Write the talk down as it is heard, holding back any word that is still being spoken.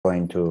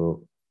going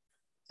to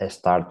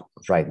start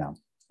right now.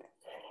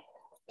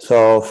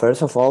 So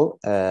first of all,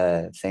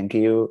 thank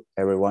you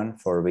everyone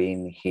for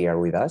being here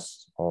with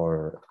us,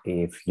 or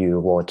if you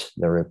watch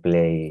the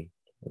replay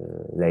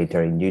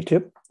later in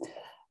YouTube.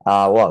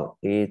 Well,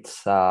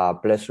 it's a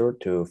pleasure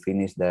to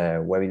finish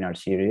the webinar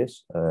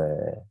series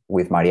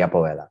with María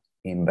Poveda,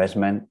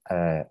 Investment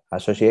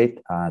Associate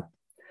at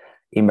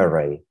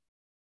Inveready.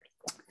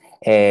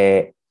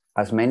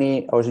 As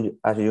many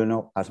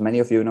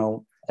of you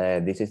know,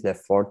 this is the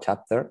fourth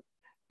chapter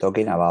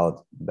talking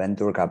about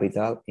venture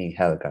capital in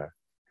healthcare.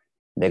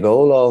 The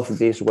goal of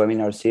this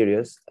webinar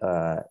series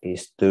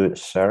is to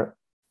share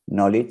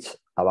knowledge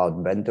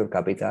about venture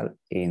capital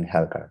in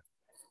healthcare.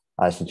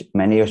 As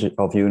many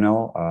of you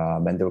know,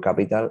 venture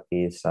capital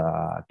is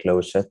a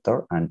closed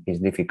sector and it's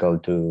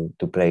difficult to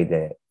play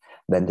the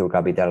venture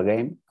capital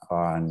game,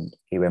 and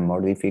even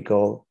more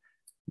difficult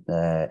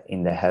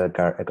in the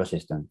healthcare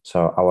ecosystem.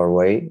 So our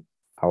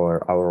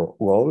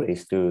goal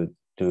is to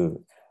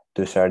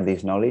share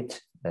this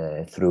knowledge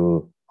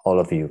through all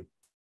of you.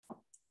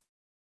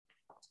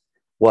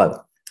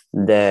 Well,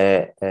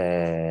 the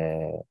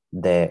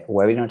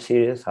webinar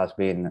series has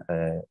been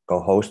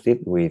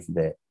co-hosted with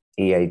the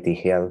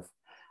EIT Health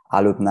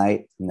Alumni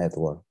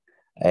Network.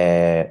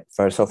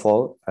 First of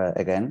all,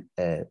 again,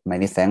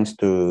 many thanks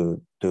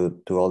to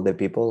all the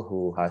people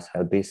who has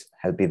helped us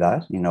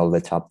in all the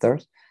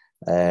chapters.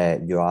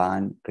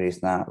 Joan,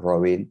 Krishna,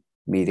 Robin,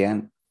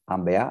 Miriam,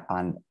 and Bea,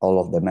 and all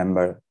of the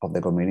members of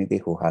the community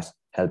who has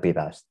helped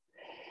us.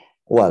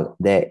 Well,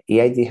 the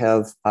EIT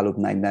Health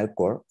Alumni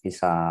Network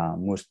is a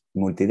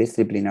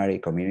multidisciplinary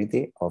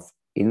community of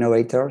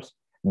innovators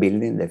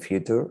building the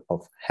future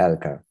of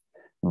healthcare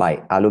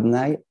by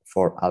alumni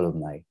for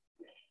alumni.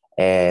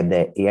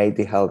 The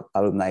EIT Health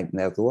Alumni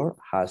Network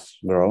has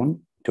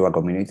grown to a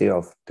community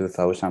of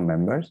 2,000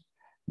 members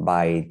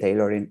by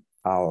tailoring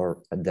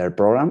their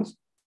programs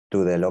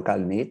to the local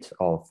needs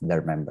of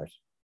their members.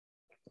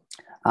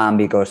 And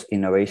because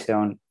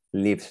innovation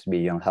lives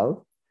beyond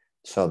health,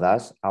 so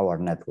does our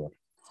network.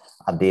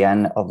 At the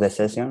end of the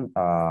session,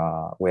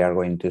 we are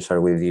going to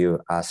share with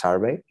you a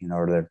survey in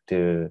order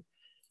to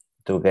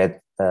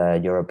get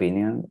your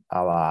opinion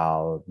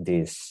about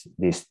this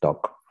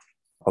talk.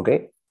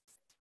 Okay?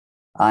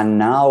 And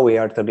now we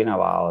are talking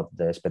about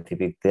the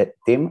specific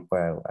team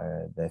where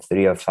the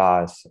three of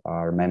us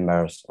are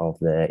members of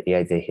the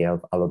EIT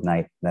Health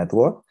Alumni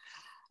Network.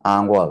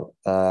 And well,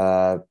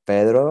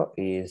 Pedro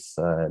is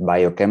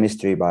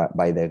biochemistry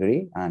by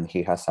degree, and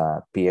he has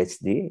a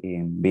PhD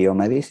in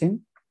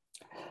biomedicine.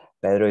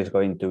 Pedro is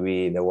going to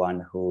be the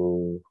one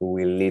who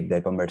will lead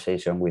the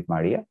conversation with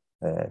Maria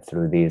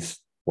through this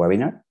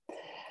webinar.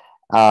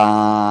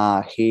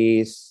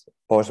 He's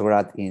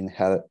postgrad in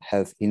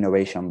health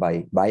innovation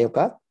by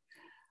BioCat,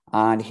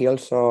 and he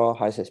also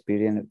has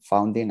experience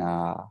founding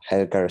a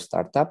healthcare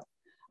startup,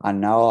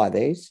 and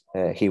nowadays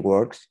he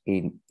works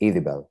in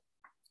Edible.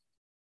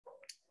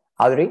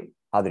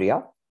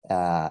 Adrià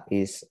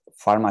is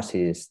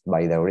pharmacist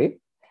by degree.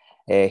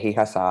 He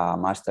has a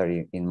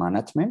master in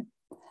management,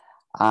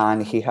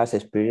 and he has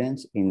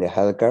experience in the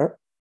healthcare,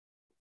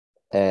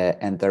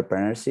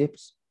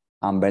 entrepreneurships,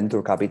 and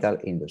venture capital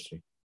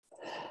industry.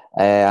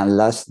 And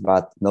last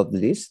but not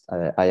least,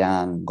 I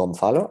am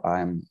Gonzalo.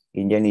 I'm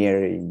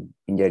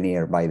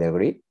engineer by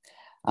degree,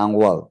 and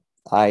well,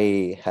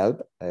 I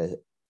help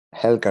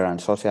healthcare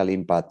and social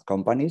impact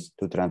companies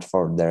to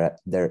transform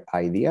their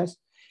ideas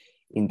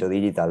into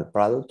digital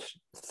products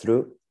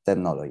through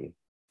technology.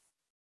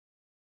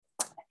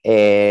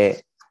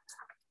 As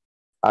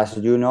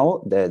you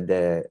know,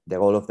 the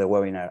goal of the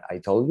webinar I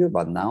told you,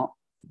 but now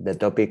the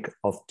topic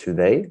of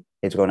today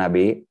is going to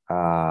be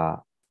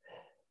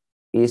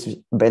is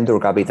venture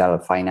capital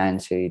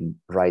financing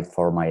right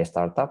for my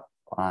startup?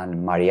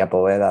 And María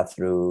Poveda,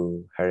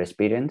 through her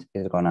experience,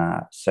 is going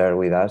to share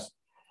with us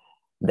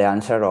the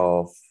answer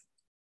of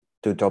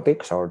two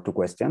topics or two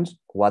questions.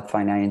 What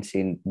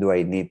financing do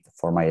I need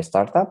for my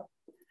startup?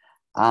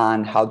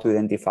 And how to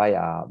identify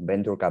a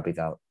venture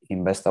capital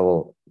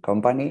investable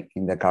company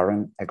in the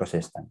current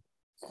ecosystem.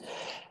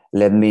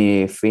 Let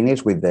me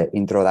finish with the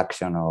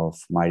introduction of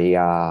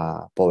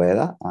María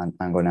Poveda, and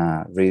I'm going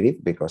to read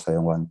it because I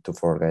don't want to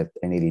forget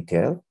any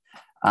detail.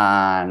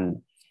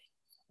 And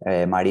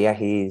María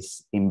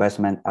is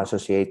investment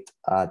associate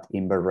at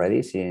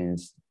Inveready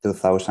since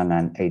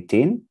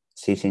 2018.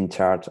 She's in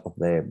charge of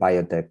the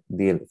biotech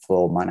deal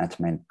flow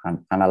management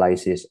and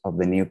analysis of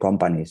the new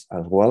companies,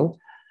 as well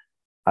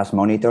as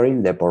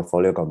monitoring the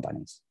portfolio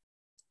companies.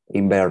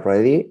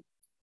 Inveready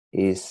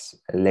is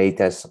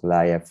latest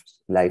life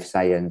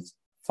science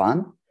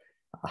fund,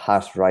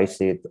 has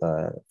raised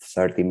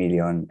 30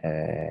 million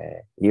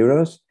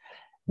euros.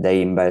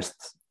 They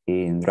invest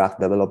in drug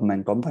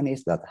development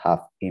companies that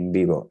have in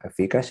vivo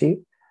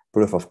efficacy,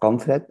 proof of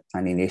concept,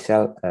 and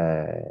initial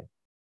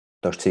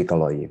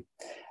toxicology.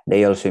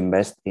 They also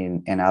invest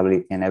in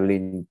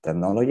enabling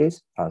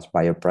technologies as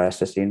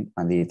bioprocessing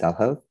and digital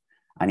health,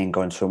 and in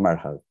consumer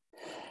health.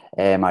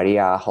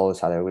 Maria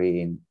holds a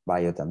degree in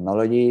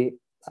biotechnology,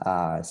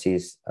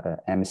 She's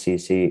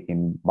MCC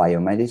in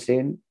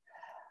biomedicine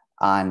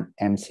and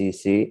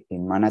MCC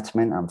in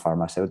management and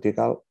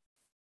pharmaceutical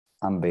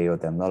and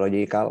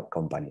biotechnological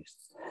companies.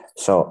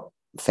 So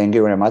thank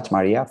you very much,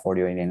 Maria, for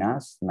joining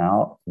us.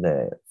 Now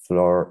the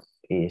floor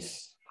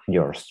is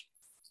yours.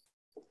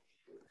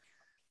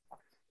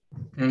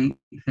 Okay,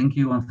 thank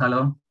you,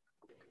 Gonzalo.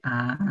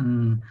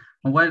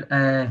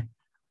 Well,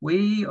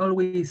 we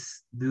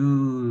always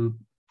do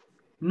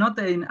not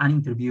an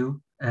interview,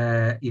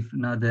 if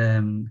not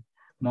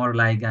more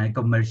like a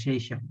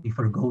conversation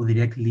before go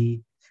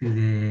directly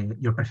to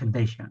your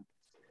presentation.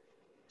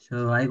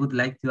 So I would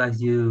like to ask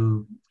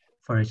you,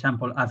 for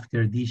example,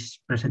 after this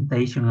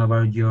presentation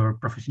about your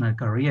professional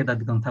career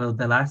that Gonzalo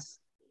tell us,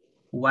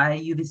 why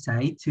you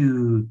decide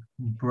to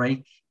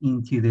break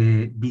into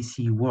the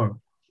VC world?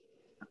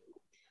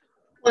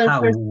 Well,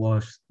 how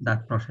was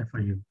that process for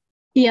you?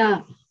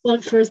 Yeah, well,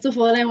 first of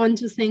all, I want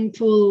to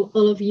thank all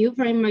of you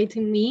for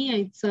inviting me.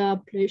 It's a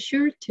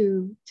pleasure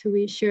to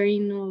be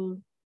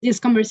sharing this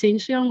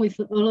conversation with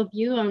all of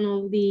you and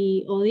all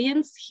the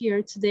audience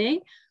here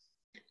today.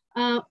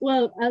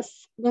 Well,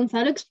 as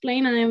Gonzalo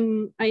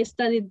explained, I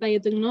studied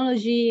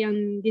biotechnology,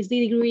 and this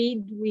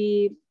degree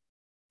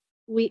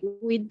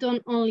we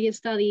don't only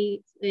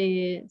study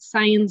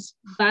science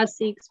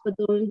basics, but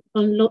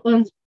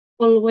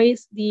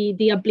always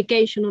the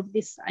application of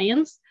this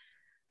science.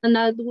 And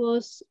that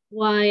was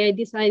why I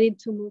decided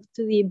to move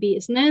to the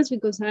business,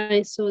 because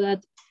I saw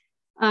that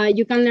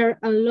you can learn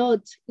a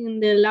lot in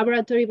the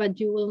laboratory, but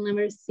you will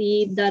never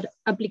see that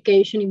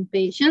application in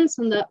patients.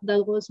 And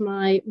that was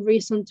my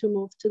reason to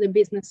move to the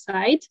business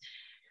side.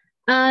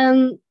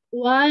 And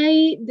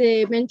why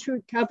the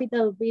venture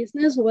capital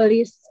business? Well,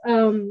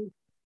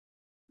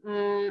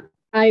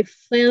 I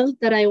felt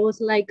that I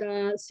was like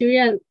a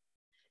serial.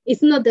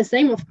 It's not the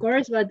same, of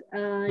course, but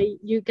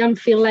you can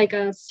feel like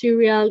a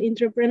serial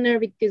entrepreneur,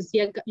 because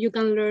you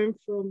can learn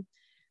from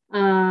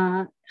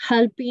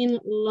helping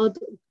a lot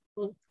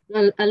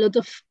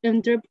of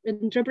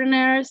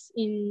entrepreneurs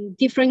in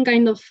different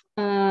kind of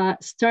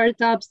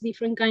startups,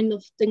 different kind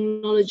of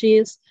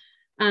technologies.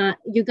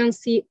 You can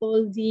see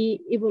all the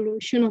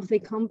evolution of the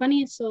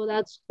company. So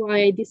that's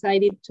why I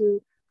decided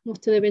to move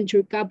to the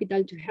venture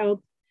capital to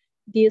help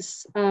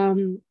these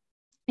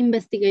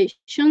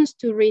investigations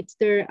to reach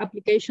their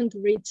application, to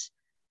reach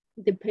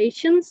the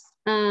patients,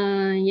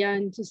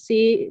 and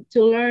to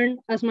learn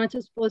as much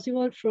as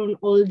possible from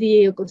all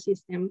the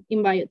ecosystem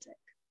in biotech.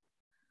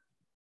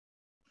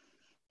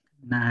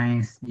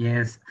 Nice.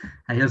 Yes,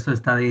 I also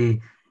study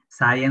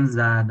science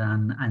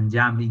and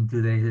jump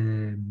into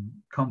the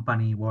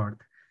company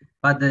world.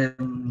 But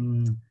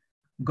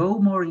go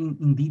more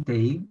in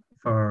detail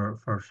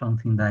for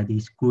something that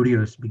is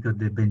curious, because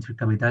the venture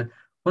capital.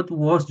 What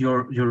was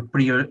your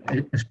prior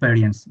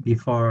experience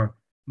before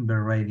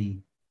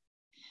Inveready?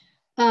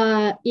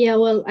 Yeah,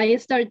 well, I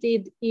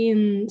started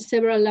in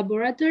several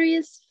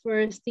laboratories.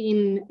 First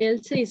in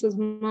Elche, it's a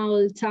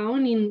small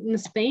town in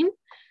Spain.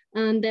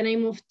 And then I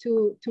moved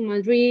to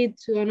Madrid,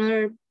 to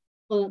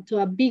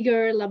a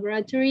bigger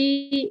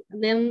laboratory.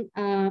 And then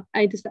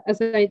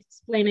as I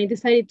explained, I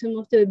decided to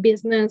move to the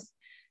business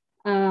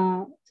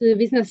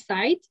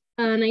side.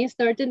 And I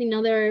started in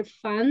another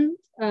fund,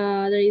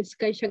 that is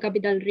Caixa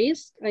Capital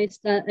Risk. I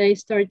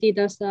started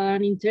as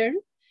an intern.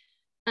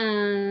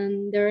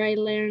 And there I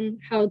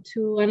learned how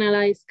to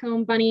analyze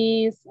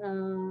companies,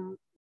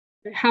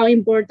 how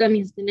important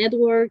is the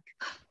network,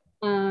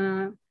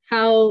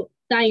 how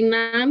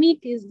dynamic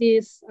is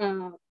this,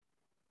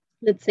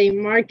 let's say,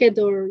 market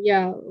or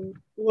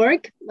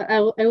work. I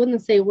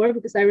wouldn't say work,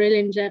 because I really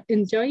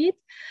enjoy it.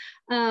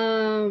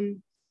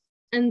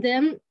 And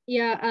then,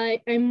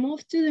 I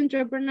moved to the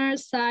entrepreneur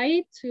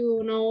side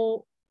to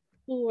know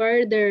who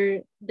were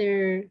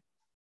their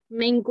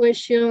main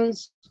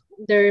questions,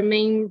 their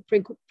main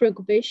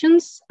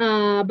preoccupations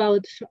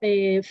about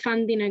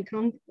funding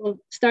or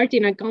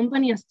starting a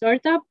company, a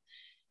startup.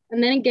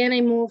 And then again, I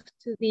moved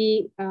to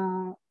the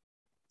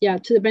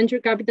venture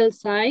capital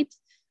side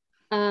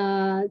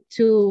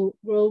to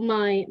grow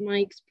my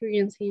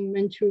experience in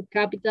venture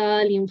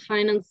capital, in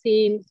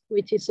financing,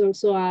 which is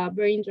also a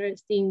very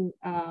interesting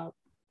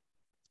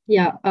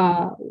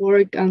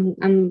work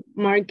and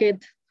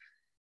market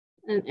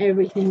and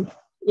everything.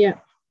 Yeah.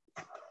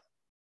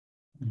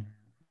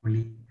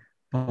 Really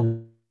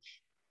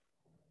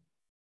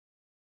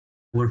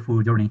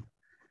powerful journey.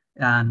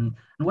 And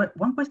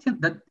one question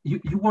that you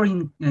were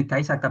in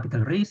Caixa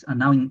Capital Risk and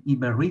now in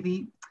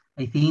Inveready.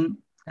 I think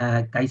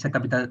Caixa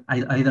Capital,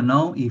 I don't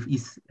know if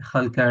it's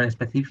healthcare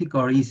specific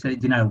or is a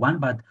general one,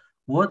 but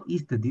what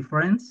is the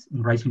difference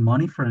in raising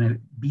money from a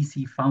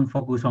VC fund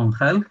focused on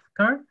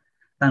healthcare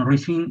than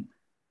raising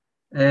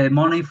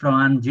money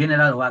from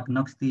general or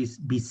agnostic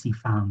VC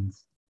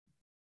funds?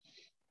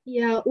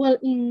 Yeah, well,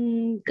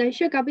 in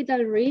Caixa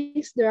Capital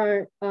Risk, there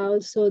are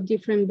also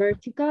different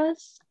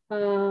verticals.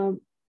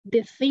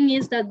 The thing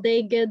is that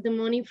they get the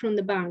money from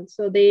the bank,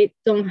 so they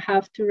don't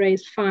have to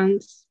raise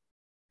funds.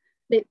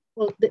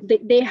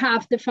 They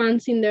have the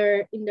funds in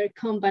their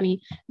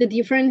company. The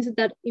difference is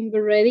that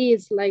Inveready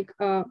is like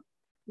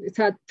it's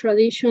a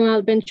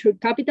traditional venture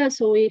capital.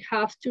 So we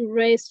have to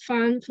raise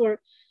funds for,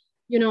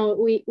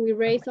 we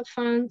raise a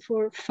fund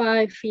for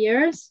 5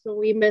 years. So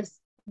we invest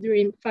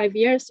during 5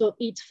 years. So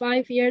each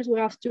 5 years we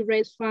have to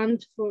raise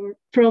funds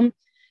from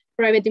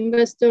private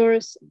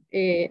investors,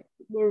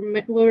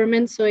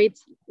 government. So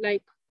it's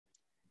like,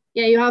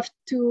 you have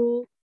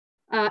to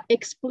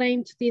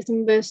explain to these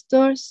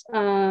investors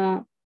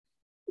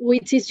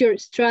which is your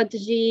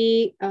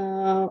strategy,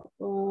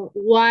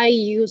 why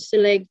you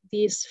select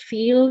this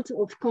field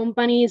of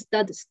companies,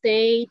 that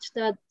stage,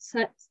 that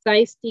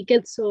size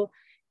ticket. So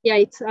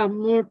it's a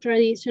more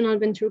traditional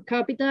venture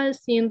capital,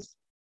 since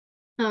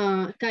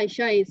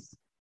Caixa is,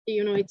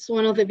 it's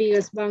one of the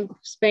biggest banks of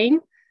Spain.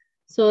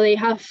 So they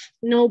have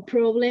no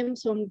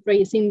problems on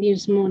raising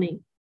this money.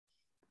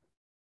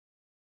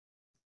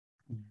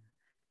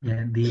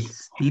 Yeah,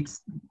 these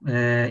tips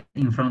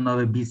in front of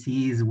a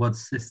VC is what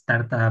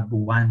startup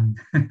want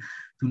to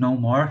know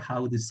more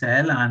how to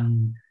sell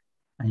and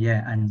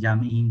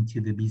jump into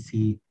the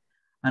VC.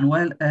 And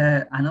well,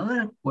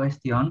 another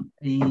question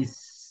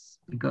is,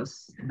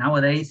 because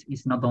nowadays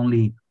it's not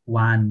only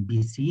one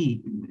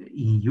VC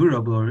in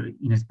Europe or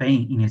in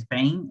Spain. In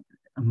Spain,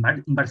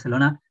 in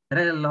Barcelona,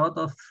 there are a lot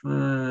of,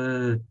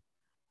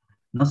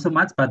 not so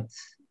much, but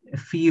a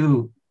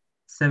few,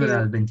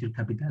 several venture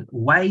capital.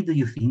 Why do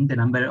you think the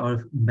number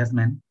of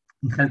investment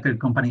in healthcare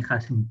companies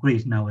has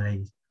increased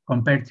nowadays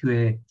compared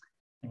to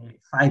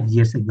 5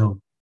 years ago?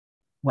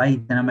 Why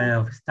the number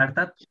of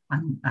startups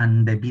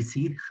and the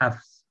VC have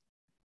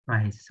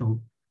rise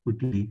so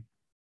quickly?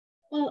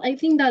 Well, I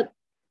think that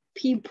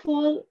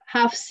people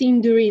have seen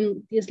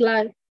during these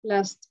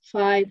last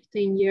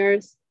 5-10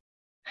 years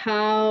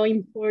how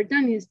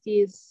important is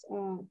this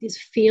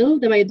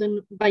field, the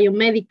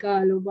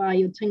biomedical or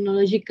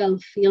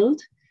biotechnological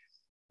field.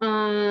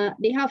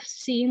 They have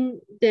seen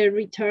the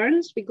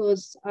returns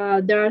because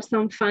there are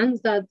some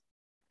funds that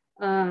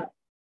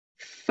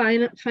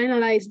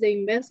finalized the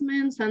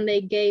investments and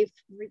they gave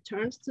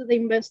returns to the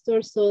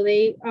investors. So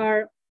they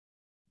are,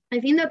 I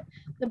think that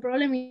the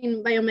problem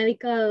in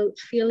biomedical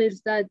field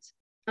is that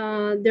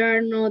there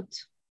are not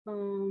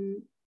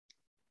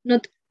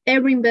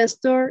every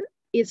investor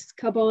is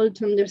capable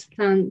to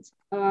understand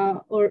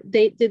or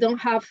they don't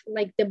have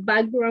like the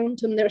background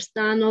to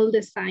understand all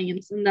the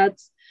science, and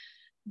that's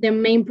the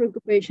main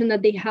preoccupation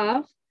that they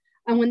have.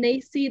 And when they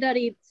see that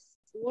it's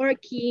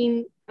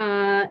working,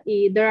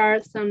 there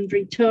are some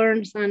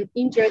returns and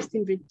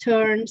interesting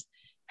returns,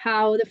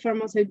 how the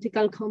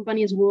pharmaceutical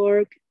companies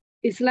work,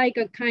 it's like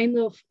a kind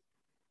of,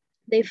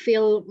 they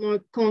feel more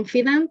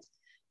confident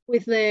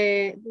with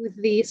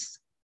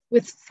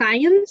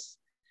science.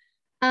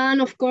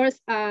 And of course,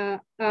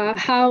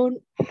 how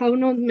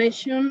not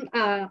mention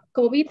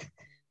COVID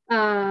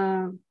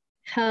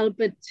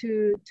helped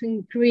to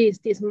increase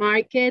this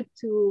market,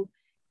 to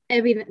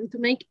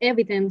make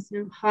evidence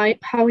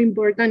how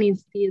important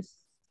is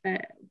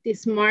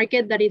this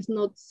market, that is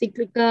not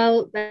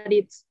cyclical, that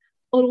it's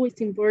always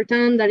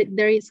important, that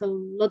there is a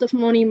lot of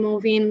money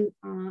moving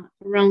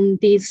around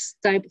these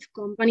type of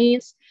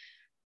companies.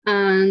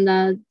 And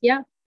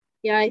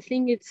I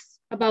think it's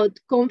about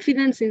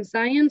confidence in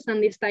science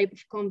and this type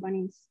of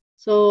companies.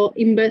 So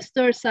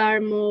investors are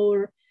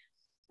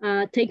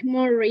take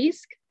more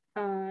risk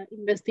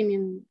investing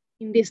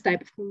in this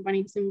type of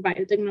companies, in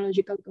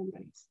biotechnological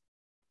companies.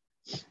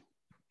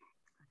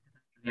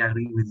 I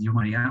agree with you,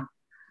 Maria.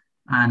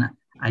 And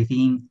I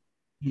think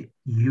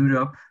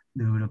Europe,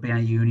 the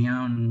European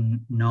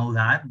Union, know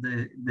that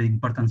the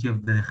importance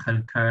of the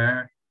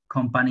healthcare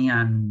company,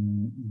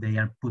 and they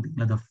are putting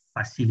a lot of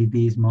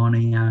facilities,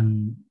 money,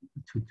 and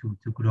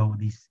to grow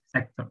this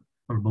sector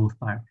for both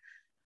parts.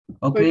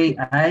 Okay,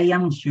 I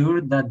am sure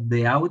that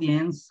the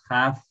audience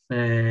have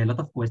a lot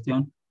of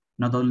questions,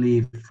 not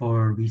only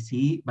for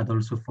VC, but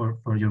also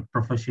for your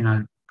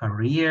professional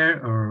career,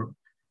 or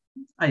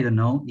I don't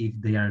know if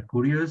they are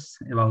curious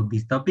about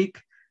this topic.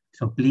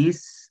 So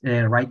please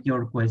write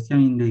your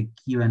question in the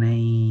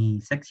Q&A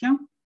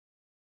section.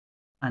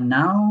 And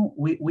now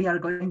we are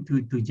going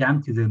to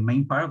jump to the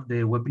main part of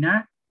the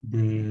webinar,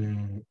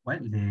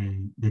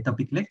 the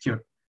topic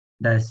lecture.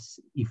 That's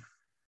if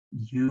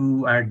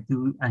you are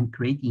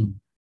creating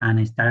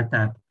a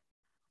startup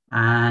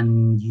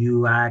and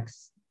you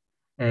ask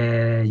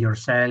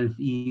yourself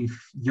if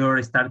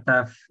your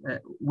startup,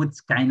 which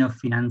kind of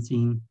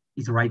financing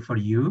is right for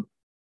you,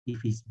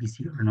 if it's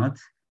VC or not.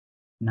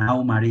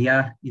 Now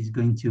Maria is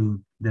going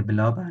to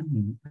develop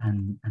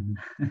and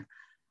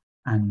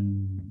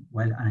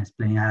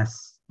explain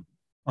us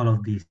all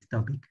of this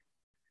topic.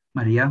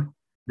 Maria,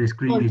 the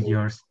screen is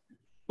yours.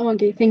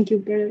 Okay, thank you,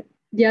 Pedro.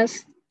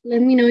 Just let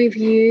me know if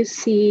you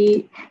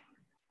see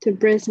the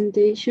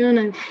presentation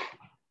and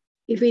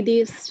if it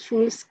is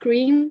full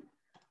screen.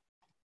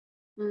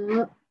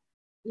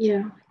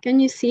 Yeah, can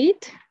you see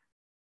it?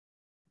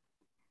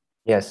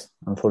 Yes,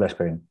 on full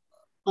screen.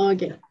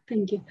 Okay,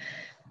 thank you.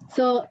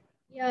 So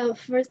yeah,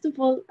 first of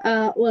all,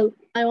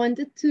 I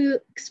wanted to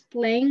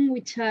explain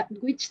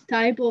which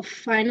type of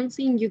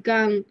financing you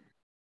can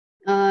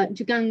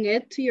you can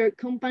get to your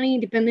company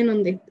depending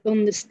on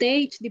the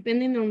stage,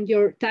 depending on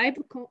your type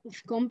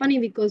of company,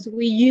 because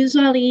we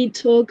usually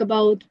talk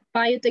about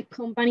biotech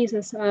companies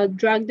as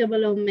drug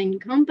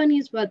development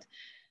companies, but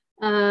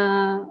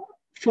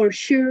for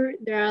sure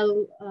there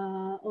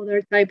are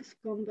other types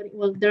of companies.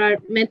 Well, there are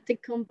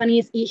medtech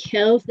companies,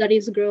 e-health that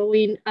is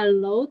growing a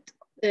lot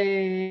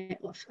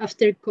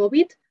after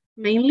COVID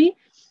mainly,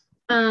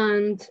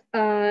 and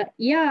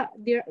yeah,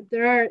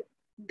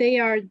 they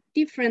are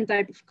different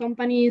type of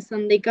companies,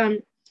 and they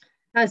can,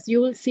 as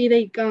you will see,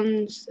 they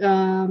can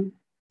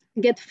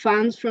get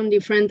funds from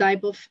different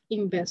type of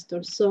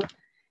investors. So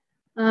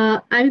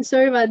I'm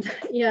sorry, but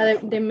yeah,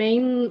 the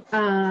main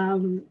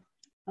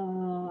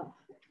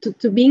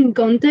to be in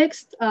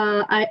context,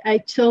 I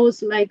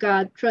chose like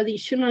a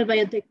traditional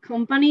biotech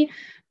company,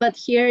 but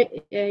here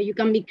you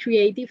can be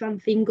creative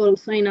and think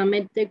also in a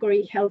medtech or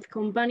health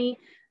company,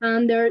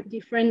 and there are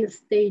different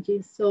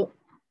stages. So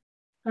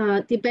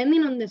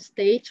depending on the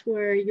stage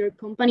where your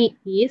company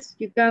is,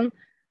 you can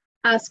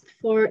ask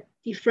for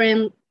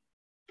different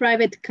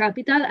private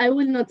capital. I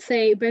will not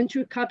say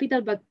venture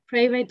capital, but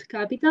private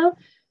capital.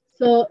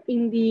 So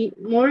in the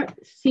more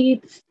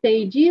seed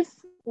stages,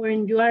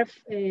 when you are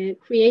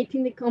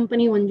creating the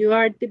company, when you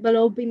are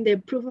developing the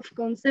proof of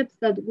concepts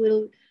that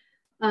will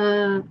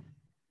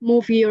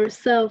move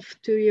yourself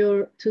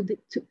to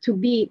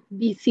be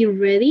VC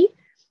ready,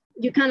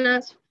 you can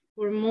ask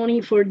for money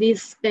for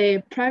this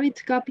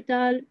private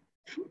capital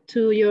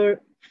to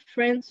your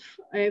friends,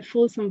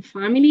 fools and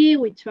family,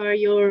 which are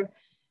your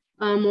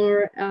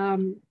more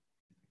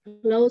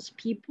close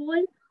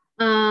people.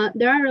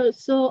 There are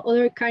also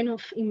other kind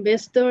of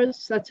investors,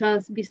 such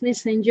as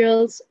business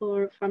angels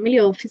or family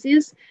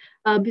offices.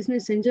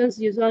 Business angels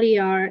usually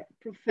are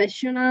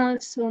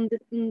professionals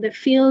in the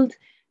field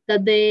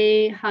that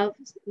they have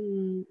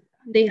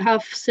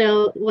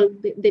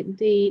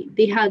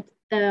had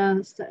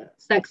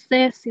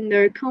success in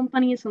their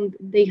companies, and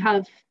they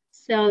have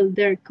sell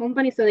their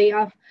companies, so they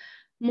have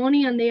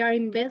money and they are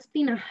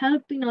investing and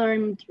helping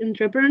other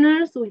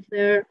entrepreneurs with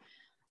their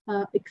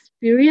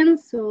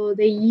experience. So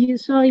they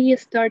usually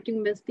start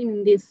investing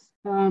in these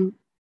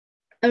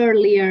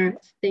earlier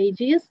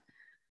stages.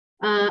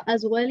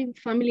 As well, in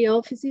family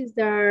offices,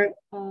 there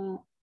are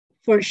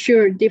for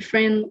sure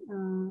different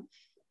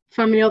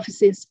family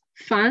offices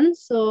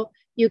funds. So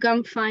you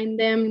can find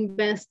them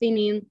investing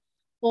in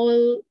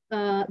all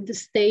the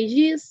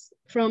stages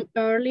from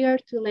earlier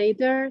to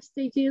later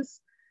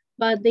stages,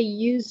 but they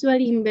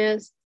usually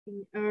invest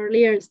in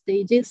earlier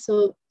stages.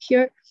 So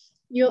here,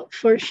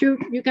 for sure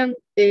you can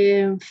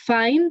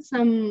find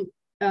some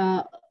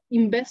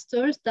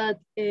investors that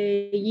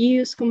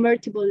use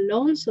convertible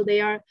loans. So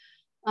they are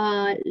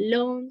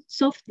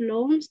soft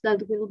loans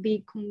that will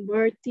be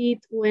converted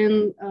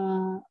when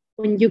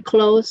you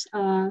close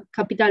a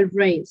capital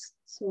raise.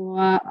 So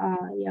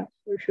yeah,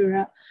 for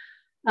sure,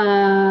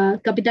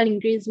 capital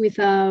increase with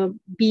a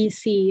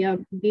VC, a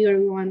bigger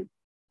one.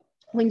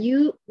 When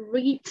you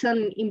reach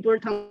an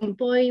important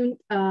point,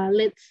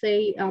 let's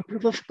say a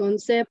proof of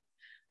concept,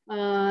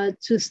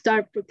 to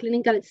start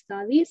preclinical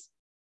studies,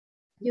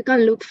 you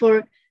can look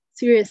for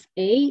Series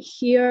A.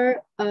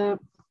 Here,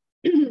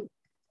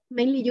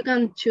 mainly you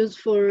can choose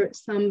for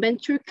some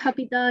venture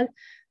capital,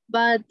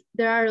 but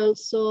there are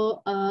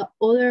also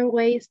other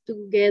ways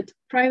to get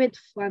private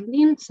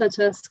funding, such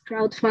as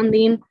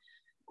crowdfunding.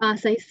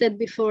 As I said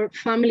before,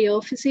 family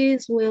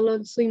offices will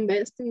also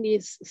invest in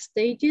these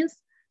stages.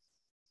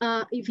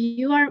 If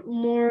you are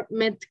more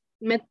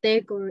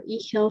medtech or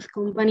e-health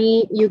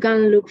company, you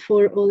can look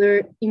for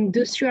other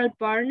industrial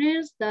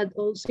partners that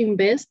also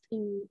invest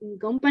in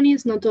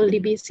companies, not only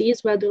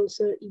VCs, but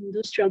also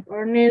industrial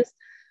partners.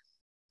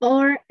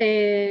 Or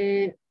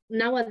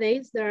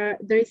nowadays, there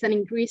is an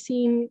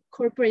increasing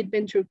corporate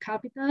venture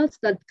capitals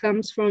that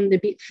comes from the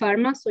big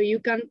pharma. So you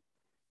can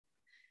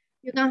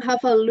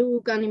have a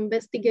look and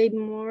investigate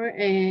more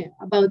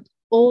about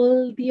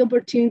all the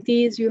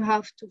opportunities you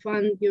have to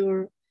fund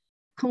your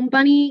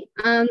company.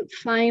 And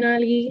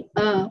finally,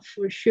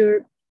 for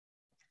sure,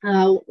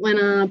 when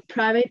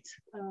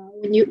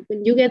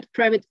you get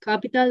private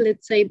capital,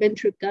 let's say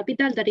venture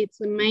capital, that it's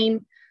the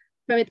main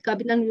private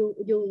capital you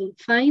will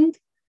find,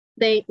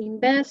 they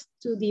invest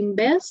to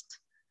invest,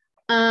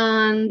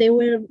 and they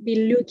will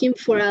be looking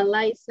for a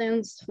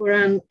license for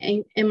an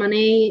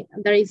M&A.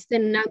 That is the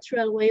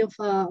natural way of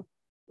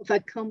a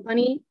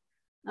company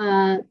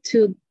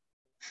to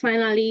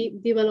finally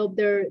develop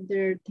their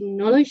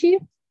technology.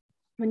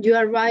 When you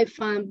arrive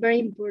at a very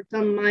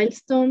important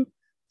milestone,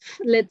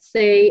 let's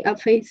say a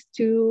phase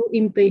 2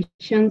 in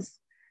patients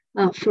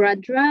for a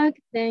drug,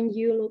 then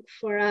you look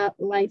for a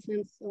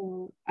license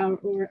or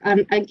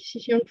an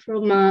acquisition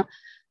from a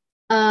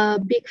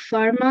big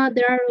pharma.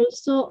 There are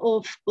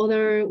also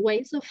other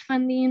ways of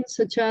funding,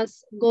 such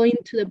as going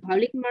to the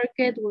public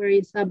market, where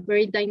it's a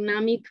very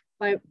dynamic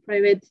public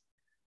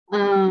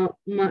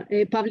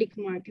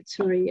market.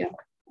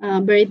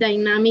 Very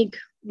dynamic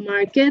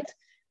market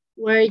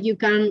where you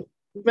can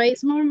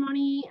raise more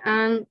money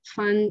and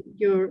fund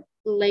your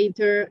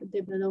later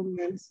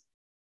developments.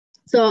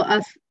 So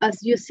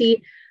as you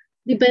see,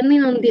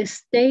 depending on the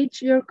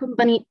stage your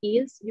company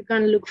is, you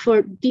can look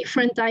for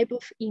different type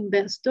of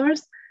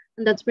investors,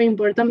 and that's very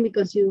important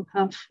because you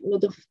have a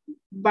lot of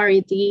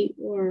variety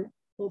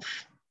of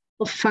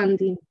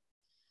funding.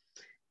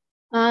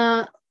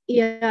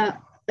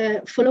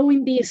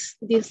 Following this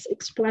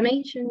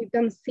explanation, you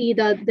can see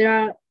that there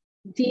are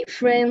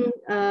different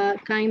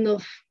kind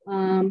of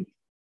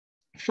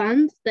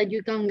funds that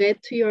you can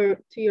get to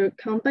your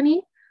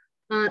company.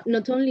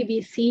 Not only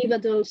VC,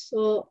 but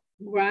also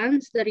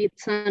grants, that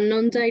it's a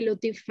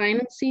non-dilutive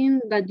financing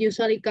that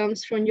usually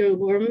comes from your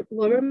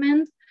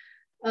government.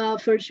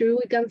 For sure,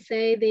 we can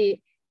say the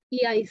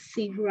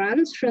EIC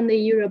grants from the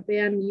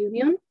European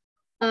Union.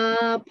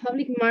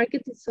 Public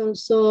market is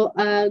also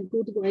a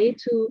good way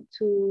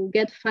to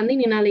get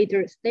funding in a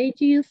later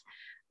stages,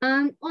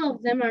 and all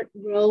of them are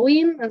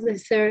growing. As I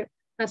said,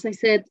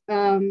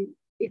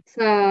 it's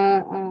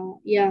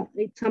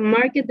a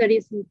market that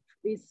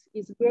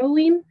is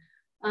growing.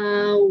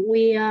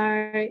 We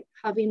are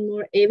having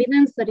more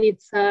evidence that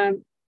it's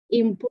an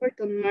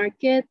important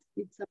market.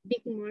 It's a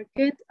big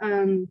market,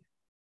 and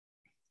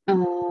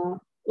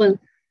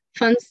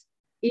funds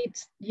each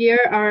year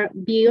are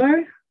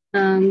bigger,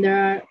 and there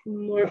are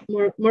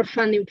more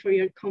funding for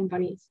your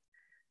companies.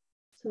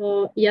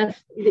 So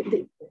yes,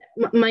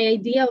 my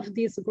idea of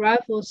this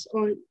graph was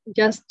on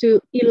just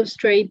to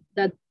illustrate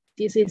that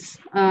this is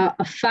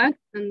a fact,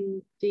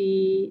 and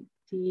the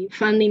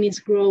funding is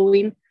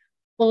growing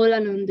all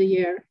along the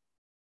year.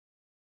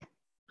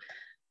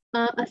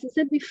 As I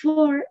said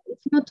before,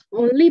 it's not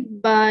only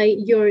by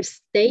your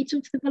stage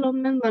of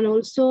development, but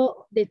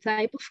also the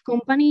type of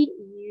company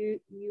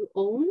you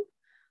own.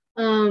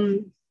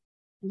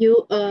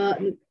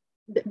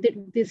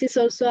 This is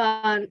also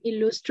an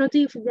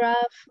illustrative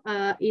graph.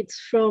 I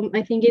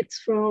think it's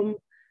from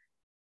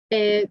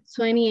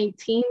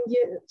 2018.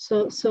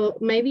 So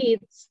maybe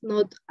it's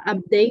not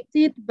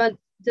updated, but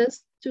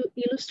just to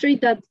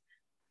illustrate that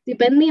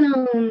depending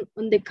on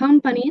the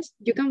companies,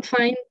 you can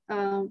find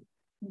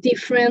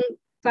different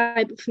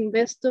type of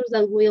investors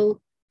that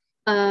will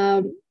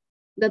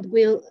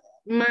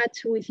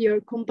match with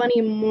your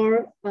company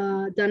more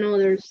than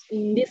others.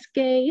 In this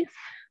case,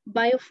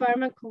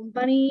 biopharma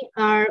companies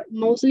are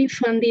mostly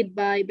funded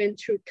by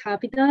venture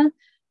capital,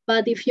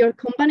 but if your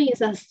company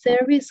is a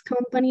service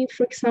company,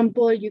 for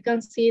example, you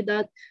can see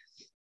that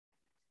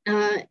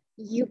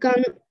you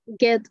can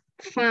get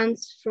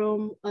funds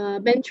from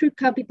venture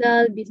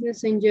capital,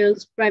 business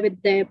angels,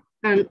 private debt,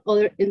 and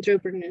other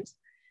entrepreneurs.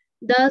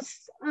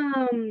 That's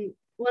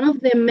one of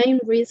the main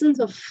reasons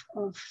of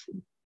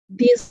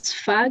this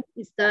fact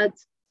is that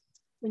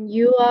when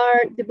you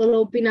are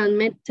developing a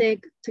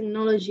medtech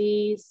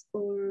technologies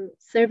or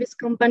service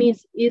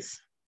companies, it's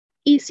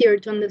easier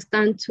to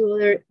understand to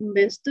other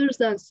investors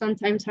that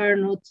sometimes are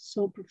not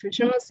so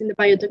professionals in the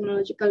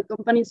biotechnological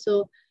companies.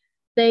 So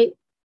they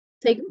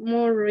take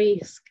more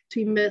risk to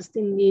invest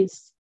in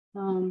these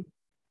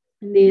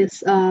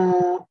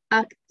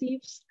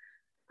actives,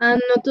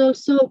 and not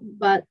also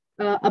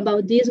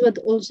about this, but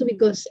also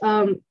because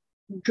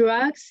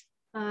drugs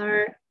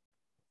are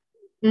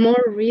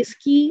more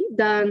risky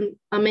than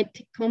a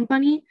medtech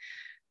company,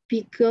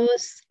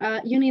 because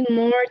you need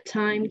more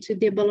time to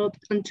develop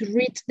and to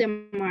reach the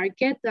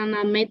market than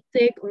a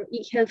medtech or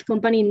e-health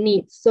company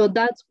needs. So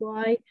that's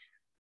why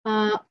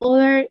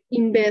other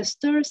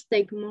investors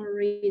take more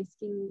risk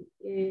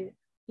in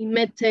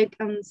medtech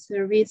and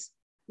service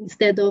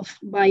instead of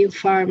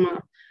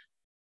biopharma.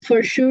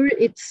 For sure,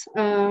 it's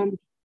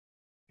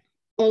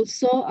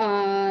also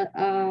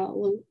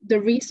the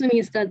reason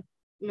is that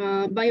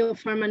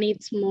biopharma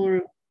needs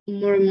more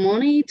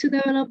money to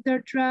develop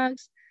their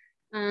drugs,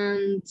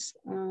 and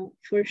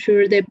for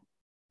sure the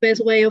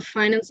best way of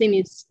financing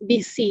is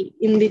VC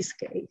in this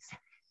case.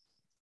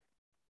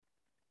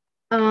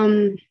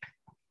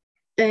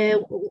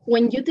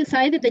 When you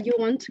decided that you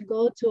want to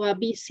go to a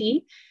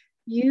VC,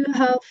 you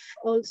have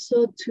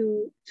also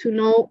to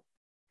know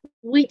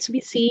which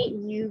VC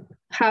you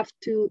have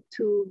to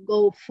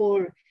go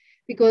for,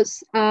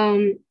 because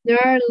there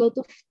are a lot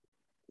of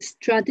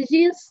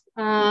strategies.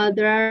 I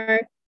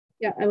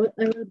will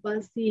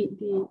pass the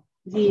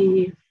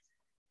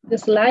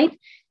slide.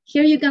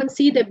 Here you can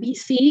see the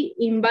VC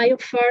in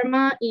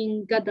biopharma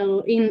in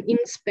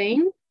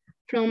Spain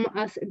from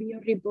Acevedo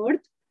report.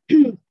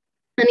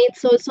 And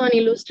it's also an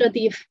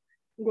illustrative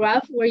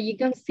graph where you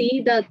can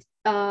see that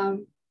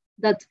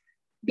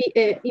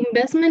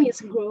investment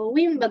is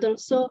growing, but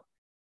also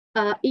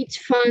each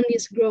fund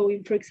is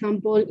growing. For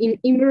example, in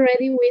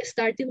Inveready, we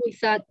started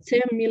with a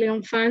 10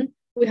 million fund.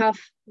 We have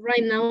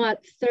right now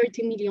at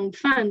 30 million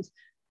funds.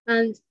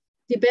 And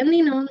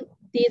depending on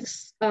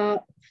this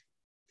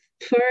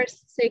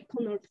first,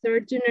 second, or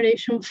third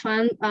generation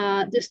fund,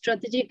 the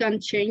strategy can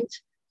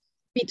change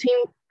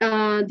between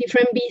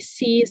different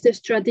VCs. The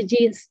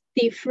strategy is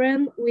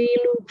different. We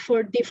look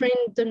for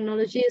different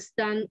technologies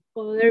than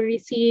other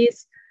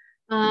VCs.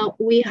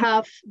 We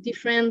have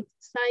different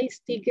size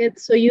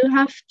tickets. So you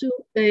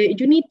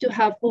need to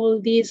have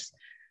all these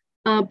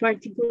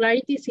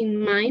particularities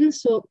in mind.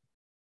 So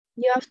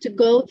you have to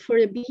go for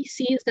the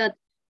VCs that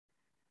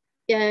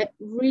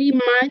really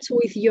match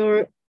with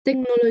your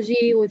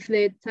technology, with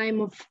the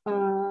time of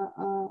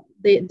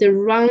the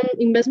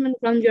investment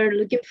round you are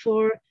looking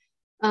for,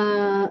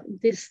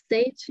 the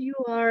stage you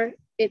are,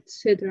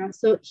 etc.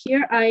 So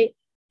here I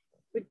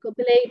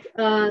recopilate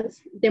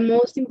the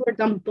most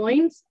important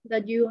points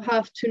that you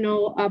have to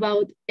know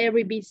about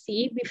every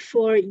VC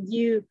before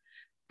you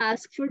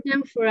ask for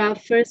them for a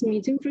first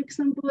meeting, for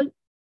example.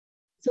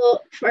 So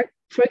for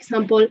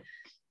example,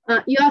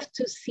 you have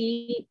to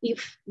see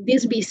if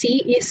this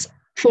VC is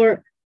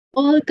for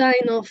all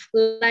kind of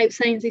life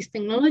sciences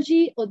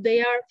technology, or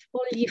they are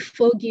only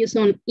focused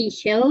on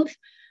e-health.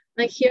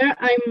 And here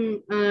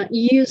I'm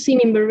using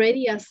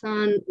Inveready as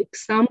an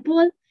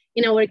example.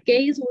 In our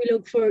case, we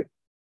look for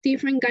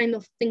different kind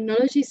of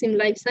technologies in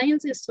life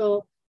sciences.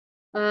 So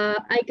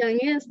I can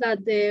guess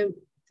that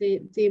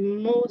the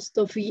most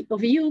of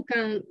you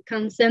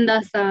can send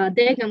us a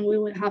deck, and we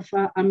will have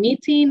a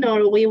meeting,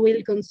 or we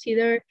will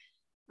consider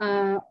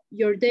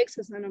your decks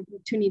as an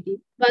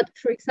opportunity. But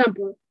for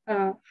example,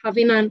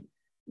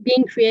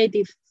 being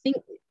creative,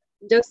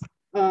 just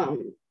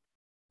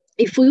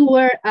if we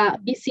were a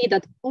VC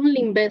that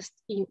only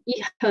invests in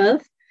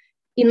e-health,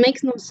 it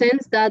makes no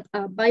sense that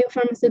a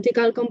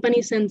biopharmaceutical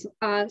company sends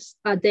us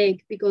a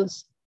deck,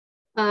 because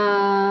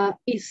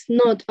it's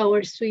not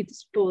our sweet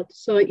spot.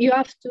 So you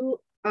have to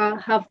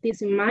have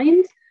this in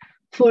mind.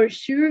 For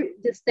sure,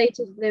 the stage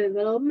of the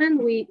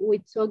development we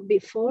talked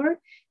before.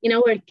 In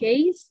our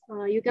case,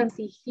 you can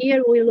see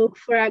here, we look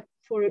for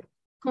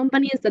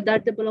companies that are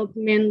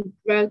developing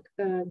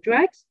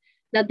drugs,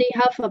 that they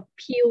have a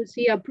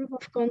POC, a proof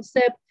of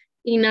concept,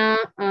 in a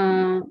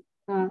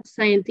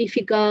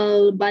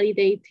scientifical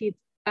validated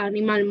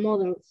animal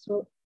model.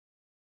 So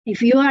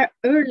if you are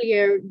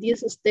earlier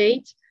this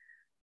stage,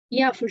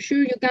 yeah, for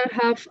sure you can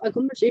have a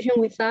conversation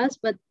with us,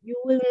 but you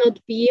will not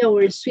be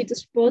our sweet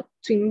spot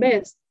to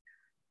invest.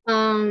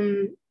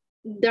 There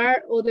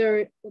are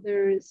other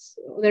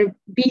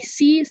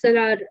VCs that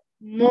are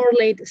more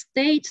late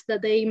stage,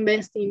 that they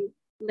invest in,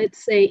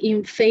 let's say,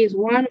 in phase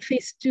 1,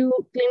 phase 2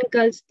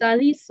 clinical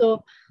studies.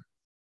 So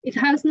it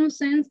has no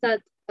sense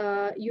that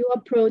you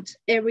approach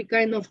every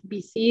kind of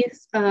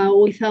VCs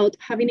without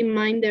having in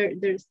mind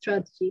their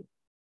strategy.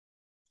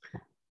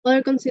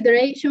 Other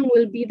consideration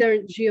will be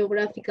their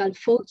geographical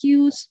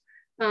focus.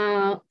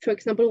 For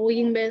example, we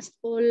invest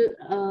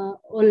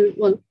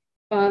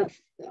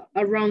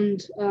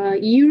around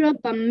Europe,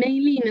 and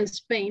mainly in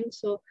Spain.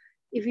 So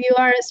if you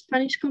are a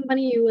Spanish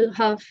company, you will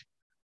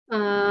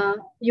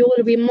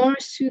be more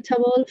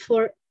suitable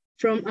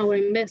from our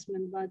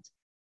investment. But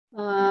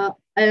I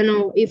don't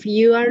know, if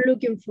you are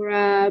looking for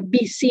a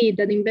VC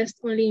that invests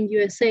only in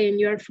USA and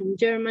you are from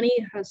Germany,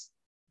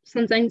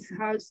 sometimes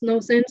has no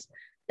sense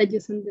that you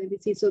send the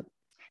VC. So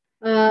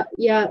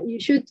yeah, you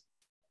should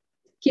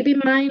keep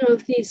in mind all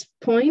these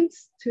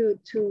points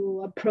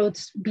to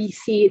approach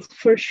VCs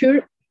for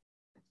sure.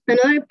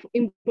 Another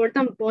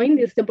important point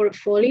is the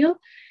portfolio.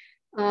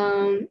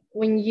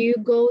 When you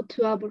go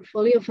to a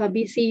portfolio of a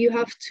VC, you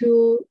have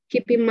to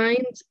keep in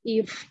mind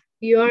if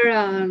you are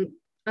an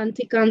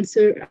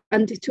anti-cancer,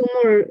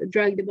 anti-tumor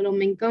drug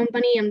development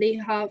company, and they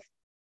have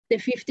the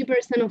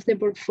 50% of the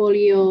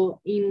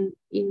portfolio in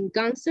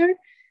cancer,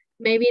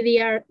 maybe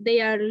they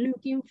are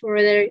looking for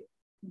other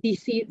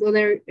disease,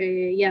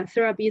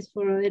 therapies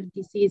for other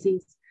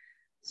diseases.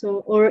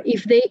 So, or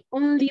if they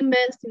only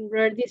invest in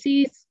rare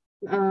disease,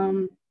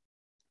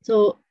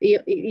 so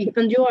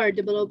and you are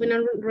developing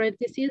a rare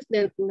disease,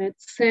 then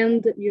let's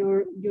send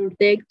your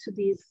deck to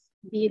this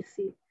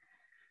VC.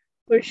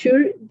 For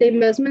sure, the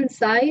investment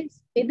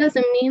size, it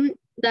doesn't mean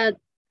that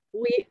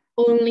we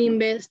only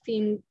invest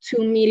in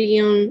 2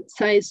 million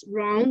size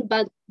round,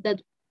 but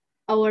that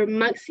our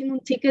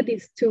maximum ticket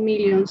is 2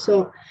 million.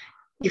 So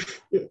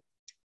if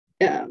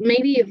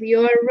maybe if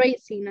you are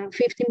raising a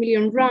 50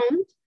 million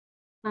round,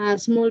 a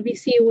small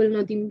VC will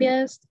not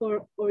invest,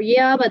 or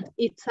yeah, but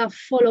it's a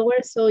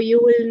follower, so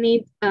you will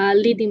need a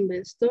lead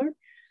investor.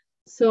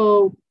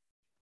 So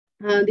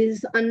this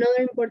is another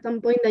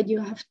important point that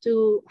you have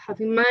to have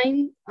in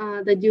mind,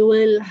 that you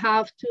will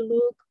have to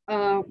look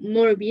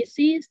more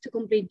VCs to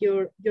complete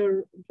your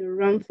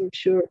round for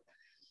sure.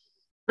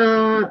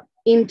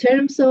 In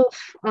terms of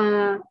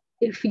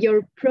if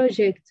your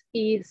project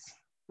is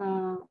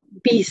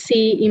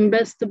VC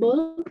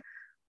investable,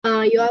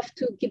 you have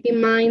to keep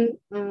in mind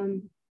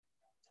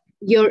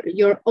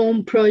your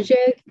own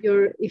project.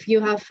 If you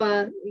have,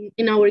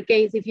 in our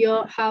case, if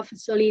you have a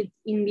solid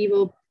in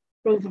vivo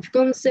proof of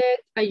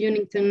concept, a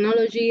unique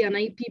technology, and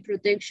IP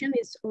protection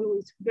is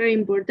always very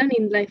important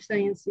in life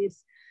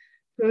sciences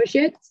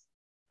projects.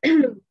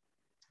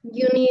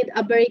 You need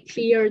a very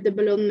clear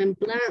development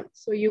plan,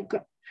 so you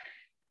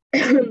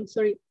can,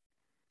 sorry.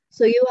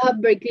 So you have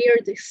very clear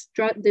the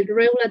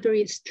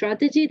regulatory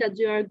strategy that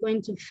you are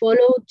going to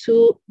follow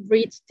to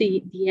reach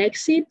the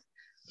exit.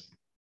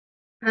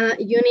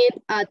 You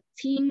need a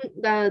team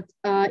that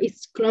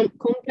is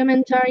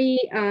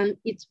complementary, and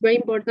it's very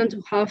important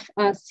to have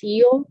a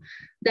CEO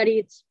that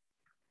is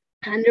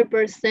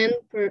 100%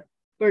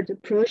 for the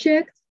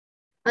project,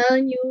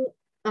 and you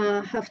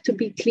have to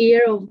be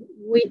clear of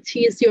which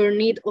is your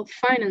need of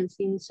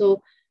financing.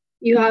 So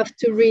you have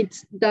to read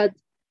that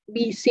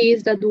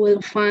VCs that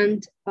will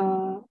fund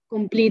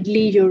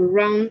completely your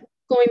round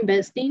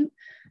co-investing.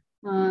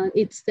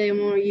 It's the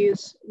more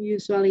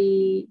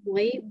usually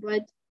way,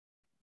 but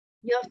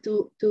you have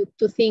to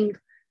think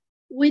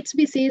which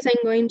VCs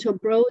I'm going to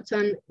approach,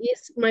 and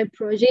is my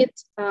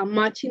project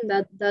matching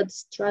that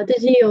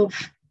strategy of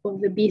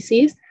the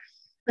VCs.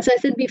 As I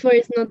said before,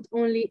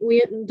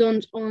 we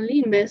don't only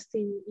invest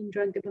in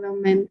drug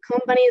development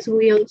companies,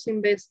 we also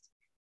invest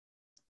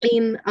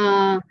in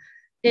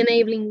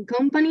enabling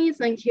companies.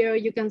 And here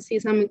you can see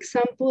some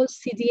examples.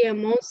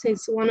 CDMOs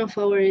is one of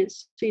our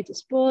sweet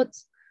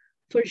spots.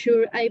 For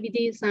sure,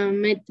 IVDs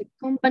and medtech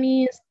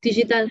companies,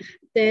 digital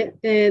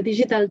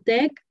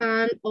tech,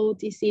 and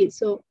OTC.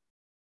 So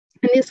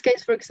in this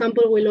case, for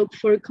example, we look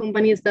for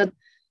companies that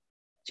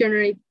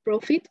generate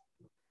profit.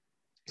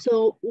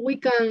 So we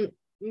can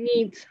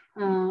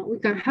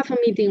have a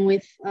meeting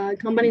with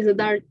companies that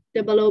are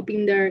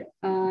developing their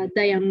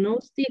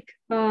diagnostic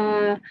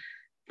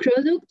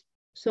product.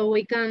 So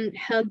we can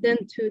help them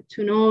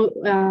to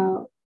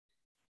know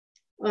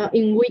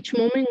in which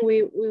moment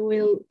we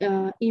will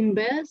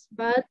invest,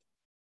 but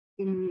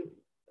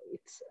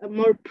it's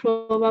more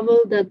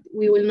probable that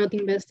we will not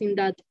invest in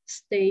that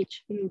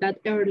stage, in that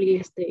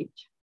early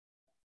stage.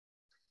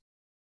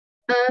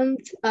 And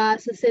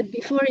as I said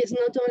before, it's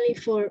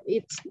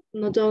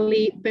not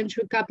only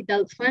venture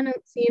capital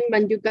financing,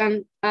 but you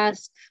can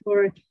ask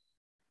for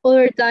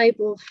other type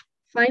of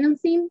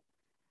financing.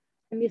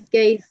 In this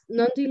case,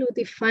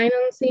 non-dilutive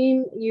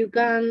financing. You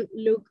can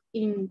look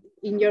in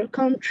your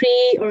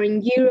country or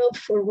in Europe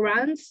for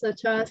grants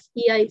such as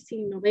EIC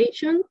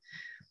Innovation.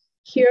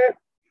 Here,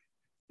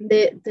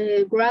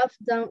 the graph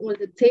down, or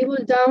the table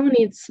down,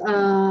 it's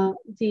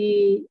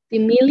the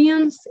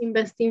millions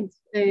investing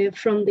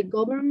from the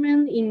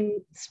government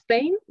in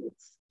Spain.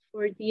 It's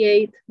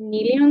 48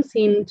 millions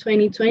in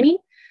 2020.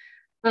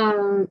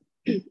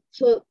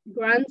 So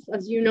grants,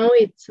 as you know,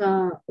 it's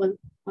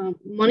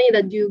money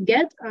that you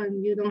get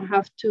and you don't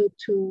have to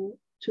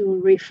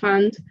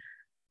refund,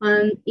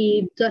 and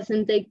it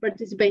doesn't take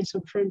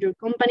participation from your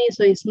company,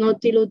 so it's not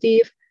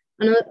dilutive.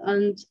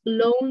 And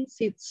loans,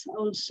 it's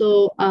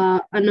also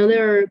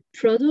another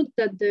product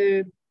that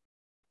the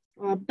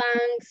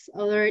banks,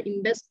 other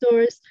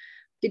investors,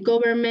 the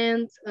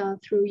government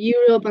through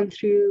Europe and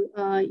through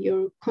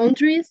your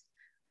countries,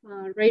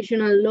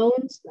 regional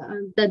loans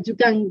that you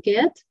can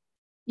get.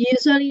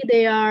 Usually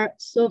they are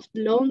soft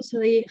loans, so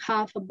they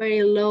have a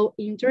very low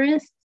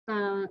interest.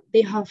 And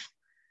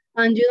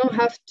you don't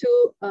have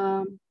to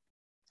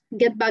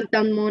get back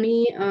that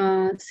money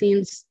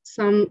since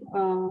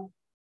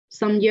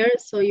some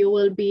years, so you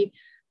will be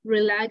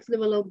relaxed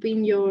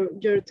developing your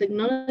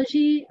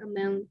technology and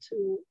then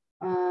to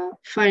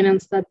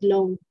finance that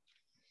loan.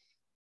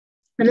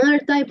 Another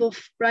type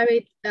of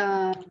private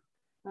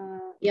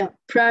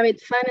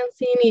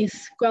financing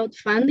is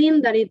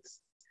crowdfunding.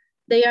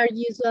 They are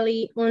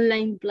usually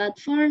online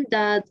platforms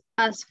that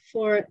ask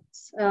for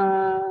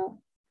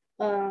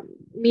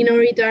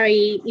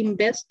minority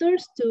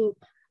investors to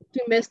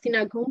invest in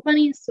a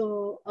company.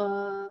 So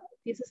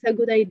this is a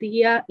good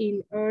idea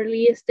in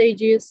early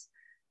stages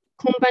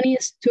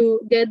companies to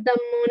get that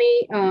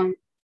money,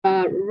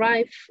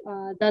 arrive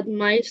that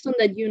milestone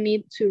that you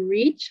need to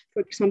reach,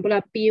 for example,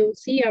 a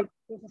POC, a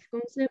proof of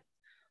concept,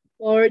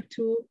 or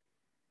to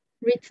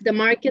reach the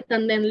market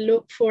and then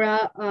look for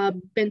a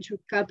venture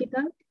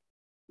capital.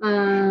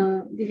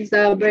 This is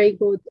a very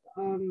good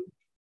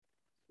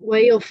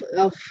way of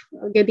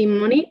getting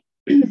money.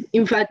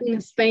 In fact,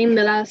 in Spain,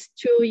 the last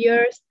 2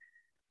 years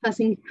has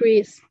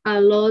increased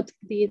a lot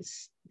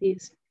this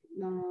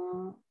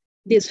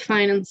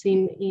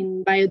financing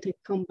in biotech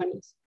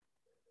companies.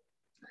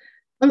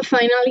 And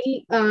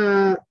finally,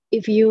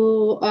 if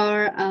you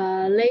are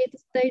a late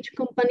stage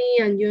company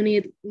and you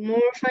need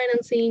more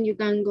financing, you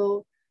can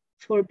go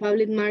for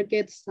public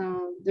markets.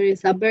 There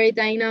is a very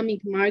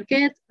dynamic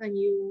market, and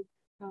you,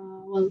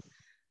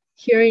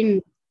 here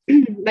in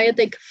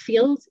biotech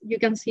field, you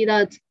can see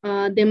that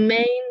the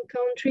main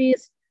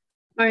countries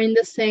are in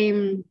the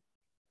same,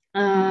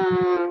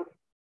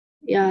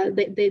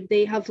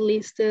 they have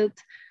listed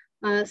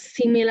a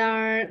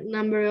similar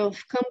number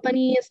of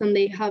companies, and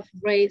they have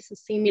raised a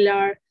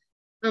similar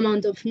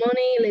amount of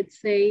money. Let's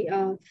say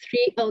 3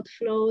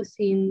 outflows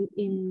in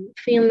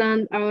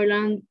Finland,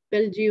 Ireland,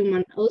 Belgium,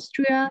 and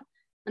Austria,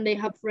 and they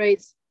have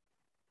raised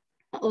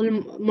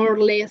more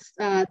or less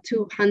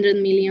 200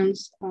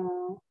 millions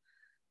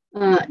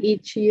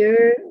each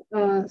year.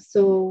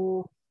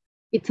 So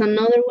it's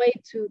another way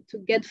to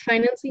get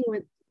financing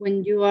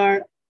when you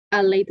are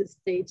at later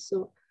stage.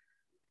 So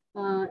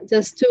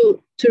just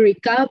to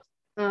recap,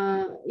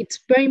 it's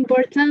very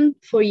important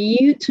for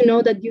you to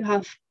know that you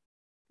have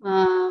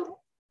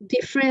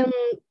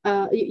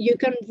you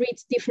can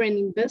reach different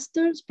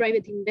investors,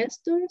 private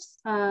investors,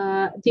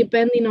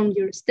 depending on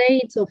your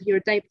stage, of your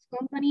type of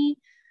company.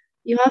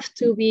 You have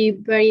to be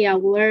very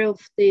aware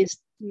of the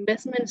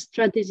investment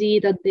strategy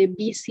that the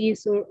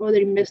VCs or other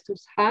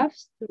investors have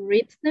to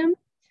reach them.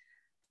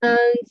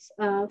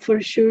 And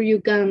for sure, you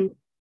can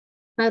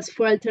ask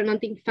for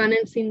alternative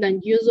financing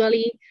that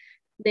usually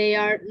they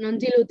are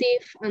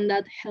non-dilutive, and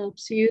that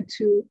helps you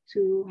to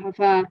have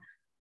a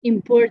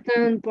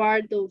important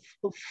part of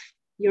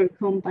your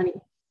company.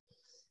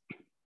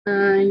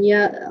 And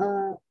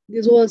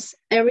this was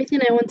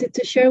everything I wanted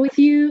to share with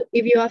you.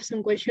 If you have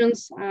some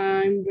questions,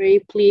 I'm very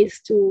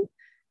pleased to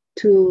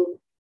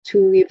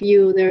give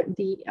you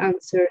the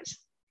answers.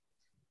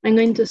 I'm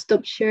going to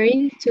stop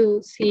sharing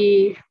to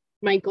see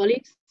my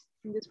colleagues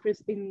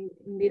in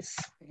this.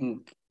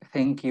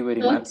 Thank you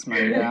very much,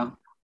 Maria.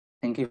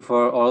 Thank you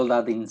for all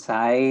that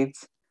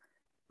insights,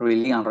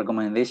 really, and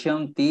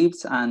recommendation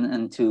tips,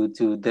 and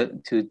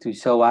to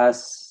show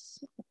us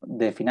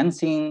the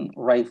financing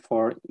right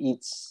for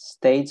each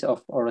stage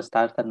of our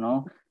startup,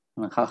 no,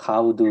 and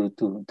how to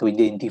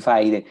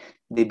identify the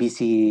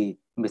VC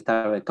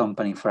investable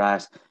company for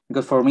us.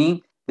 Because for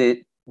me,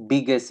 the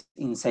biggest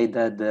insight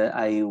that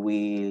I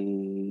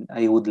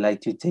would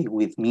like to take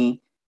with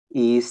me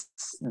is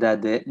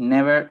that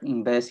never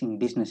invest in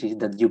businesses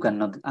that you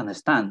cannot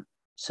understand.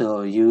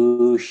 So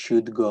you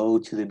should go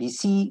to the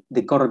VC,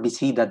 the core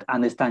VC that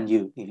understand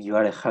you. If you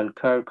are a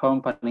healthcare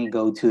company,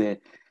 go to a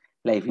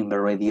like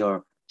Inveready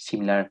or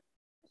similar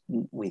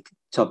with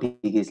topic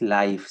is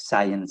life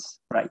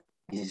science, right?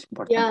 This is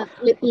important. Yeah,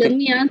 let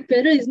me add,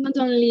 Pedro, it's not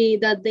only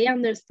that they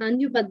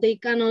understand you, but they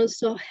can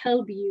also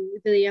help you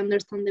if they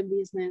understand the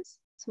business.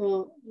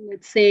 So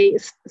let's say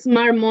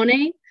smart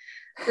money,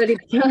 but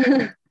it's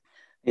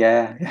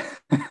yeah,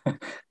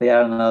 they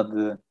are not.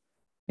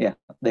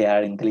 They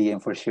are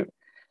intelligent for sure.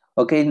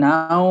 Okay,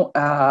 now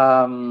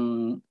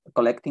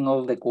collecting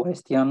all the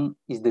question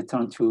is the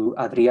turn to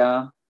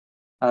Adrià.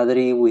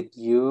 Adri, with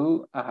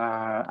you,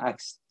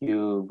 ask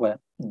you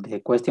the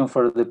question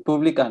for the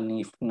public, and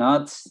if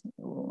not,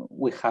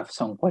 we have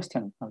some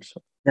question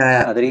also.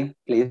 Yeah, Adri,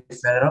 please.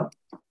 Pedro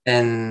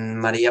and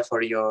Maria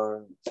for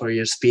your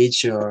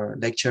speech or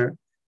lecture,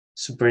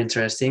 super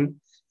interesting.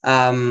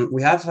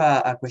 We have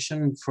a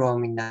question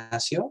from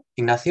Ignacio.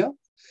 He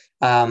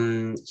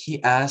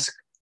asked,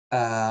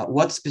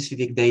 what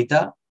specific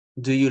data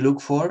do you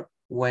look for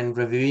when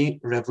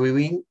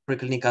reviewing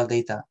preclinical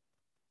data?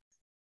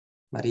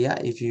 Maria,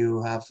 if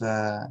you have...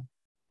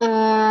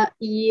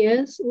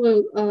 Yes,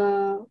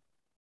 well,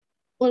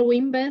 we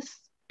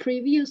invest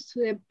previous to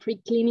the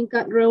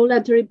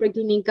regulatory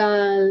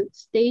preclinical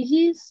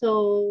stages.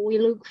 So we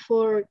look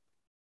for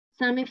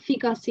some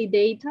efficacy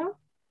data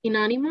in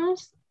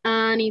animals.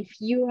 And if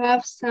you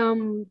have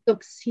some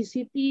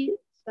toxicity,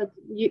 that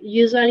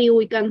usually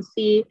we can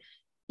see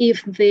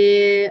if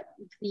the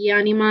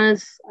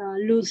animals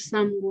lose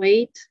some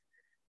weight.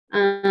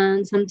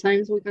 And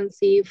sometimes we can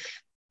see if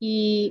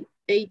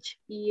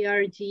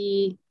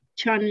HERG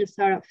channels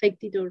are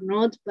affected or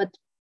not, but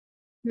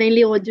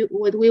mainly what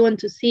we want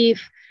to see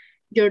if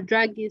your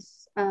drug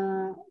is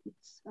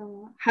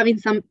having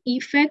some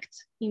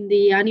effect in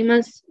the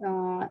animals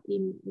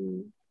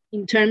in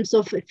terms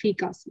of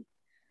efficacy.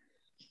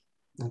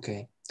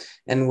 Okay,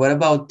 and what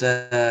about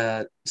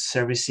the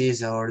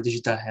services or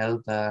digital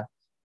health?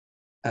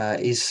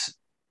 Is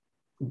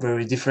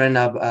very different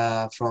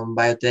from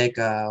biotech.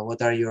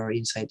 What are your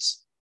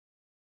insights?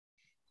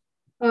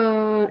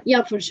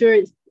 Yeah, for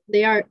sure.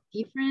 They are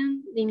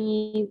different. They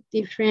need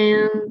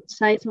different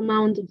size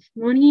amount of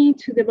money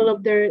to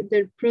develop their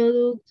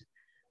product.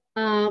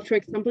 For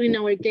example, in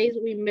our case,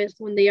 we invest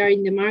when they are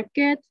in the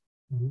market.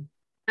 Mm-hmm.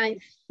 I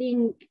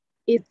think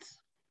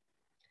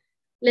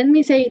let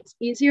me say it's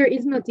easier.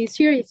 It's not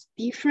easier, it's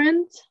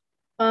different.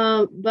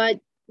 But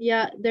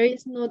yeah, there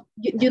is not,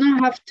 you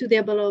don't have to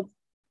develop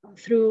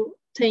through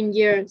 10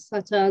 years,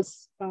 such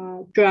as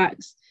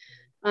drugs.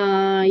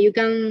 You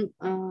can,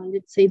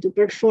 let's say, to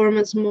perform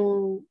a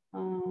small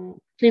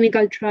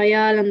clinical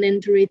trial and then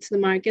to reach the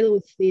market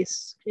with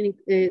this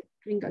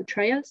clinical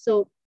trial.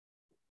 So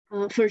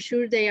for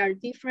sure they are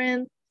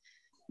different.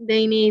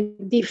 They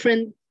need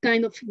different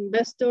kind of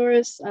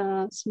investors,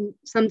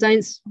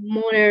 sometimes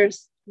smaller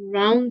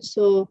rounds.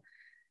 So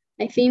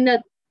I think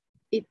that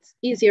it's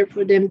easier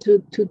for them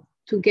to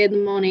get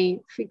money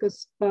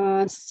because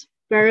as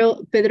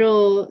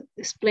Pedro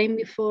explained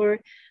before,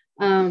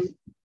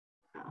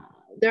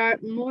 there are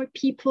more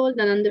people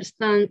that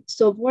understand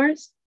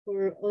softwares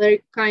or other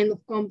kind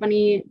of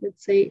company,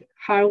 let's say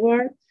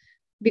hardware,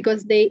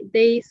 because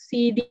they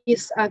see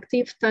this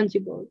active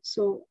tangible.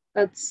 So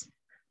that's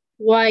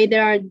why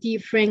there are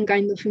different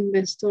kind of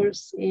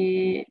investors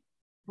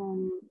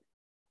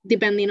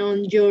depending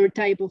on your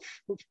type of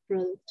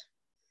product.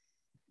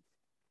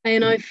 I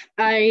don't know if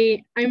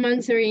I'm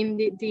answering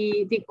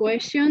the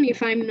question.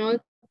 If I'm not,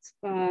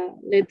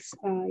 let's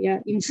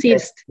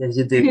insist. Yes,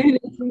 you did.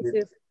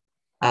 Insist.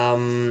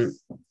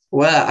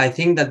 Well, I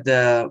think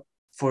that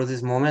for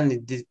this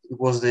moment it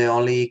was the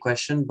only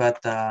question,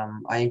 but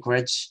I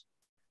encourage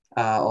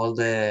all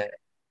the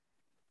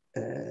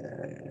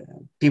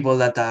people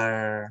that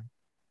are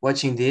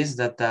watching this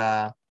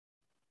that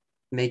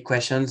make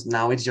questions.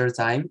 Now it's your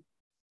time.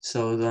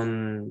 So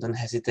don't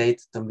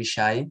hesitate, don't be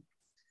shy.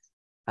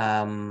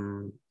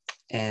 And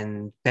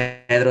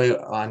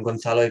Pedro and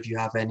Gonzalo, if you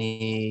have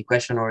any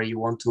question or you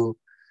want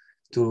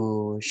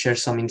to share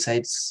some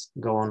insights,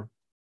 go on.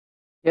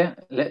 Yeah,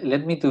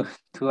 let me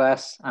to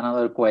ask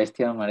another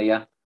question,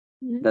 Maria.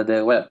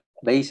 That well,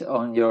 based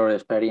on your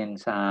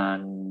experience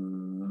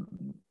and,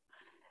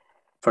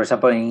 for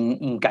example,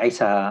 in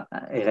Caixa,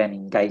 again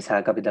in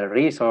Caixa Capital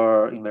Risk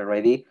or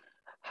Inveready,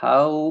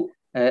 how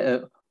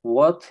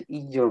what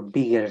is your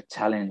bigger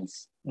challenge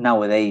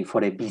nowadays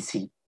for a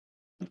VC?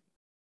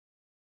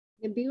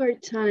 The bigger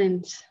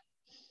challenge.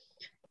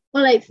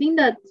 Well, I think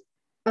that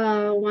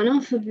one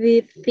of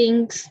the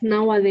things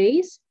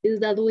nowadays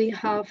is that we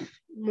have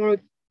more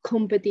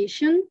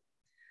competition.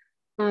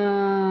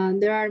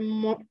 There are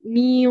more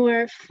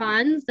newer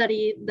funds that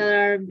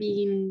are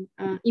being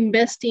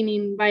investing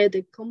in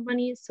biotech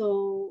companies.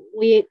 So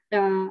we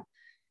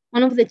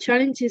one of the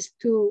challenges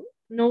to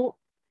know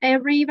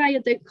every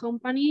biotech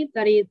company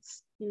that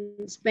is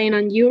in Spain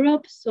and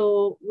Europe,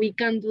 so we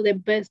can do the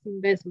best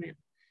investment.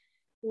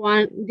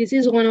 This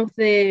is one of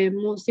the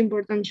most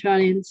important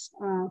challenges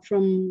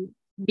from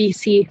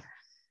VC.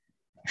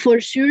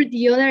 For sure,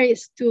 the other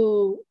is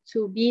to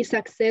be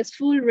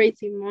successful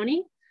raising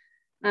money.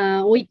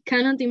 We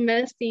cannot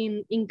invest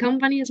in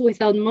companies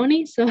without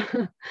money, so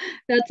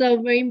that's a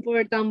very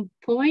important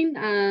point.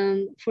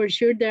 And for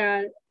sure,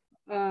 there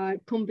are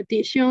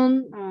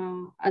competition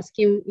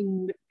asking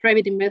in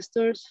private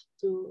investors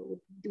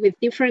with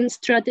different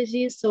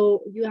strategies.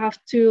 So you have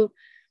to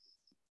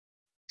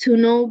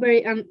know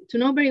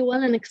very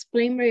well and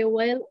explain very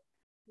well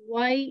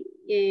why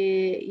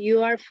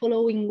you are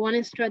following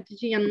one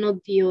strategy and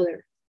not the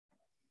other.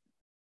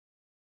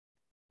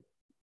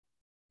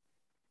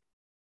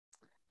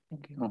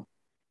 Thank you.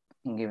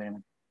 Thank you very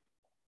much.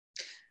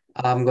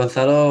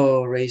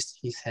 Gonzalo raised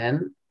his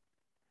hand.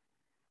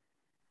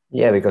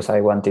 Yeah, because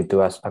I wanted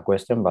to ask a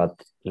question,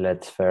 but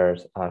let's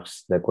first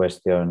ask the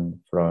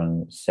question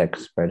from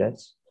Sex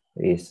Perez.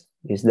 Is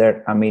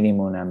there a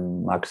minimum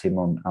and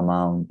maximum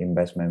amount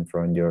investment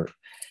from your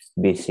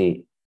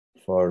VC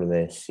for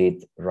the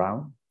seed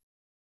round?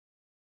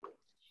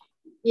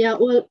 Yeah,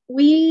 well,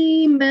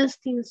 we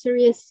invest in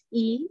Series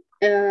E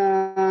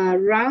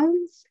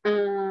rounds.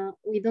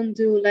 We don't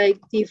do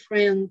like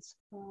different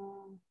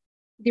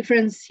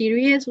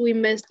series. We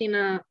invest in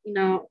a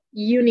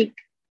unique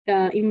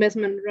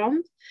investment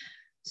round.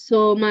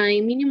 So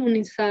my minimum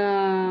is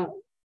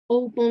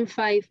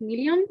 0.5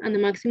 million and the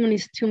maximum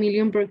is 2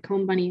 million per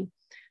company.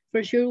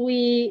 For sure,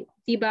 we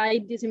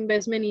divide this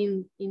investment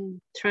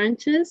in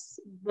tranches,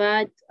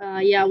 but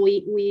yeah,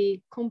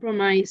 we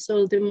compromise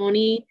all the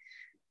money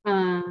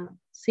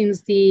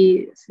since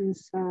we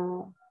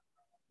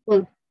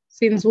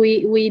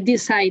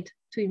decide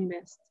to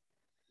invest.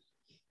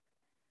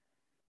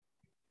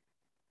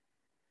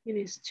 In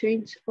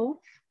exchange of,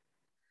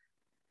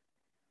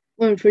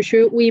 well, for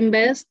sure, we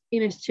invest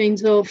in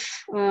exchange of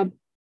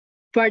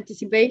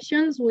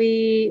participations.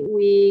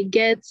 We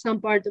get some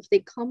part of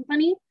the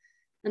company,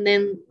 and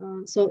then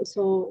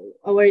so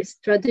our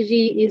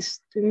strategy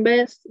is to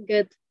invest,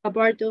 get a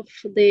part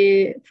from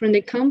the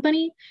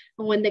company,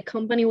 and when the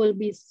company will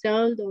be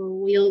sold or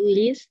will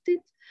list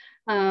it,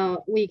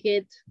 we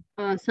get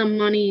some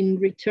money in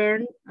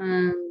return,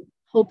 and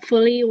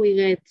hopefully we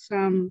get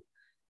some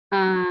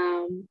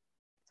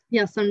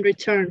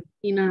return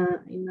in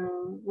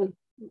well,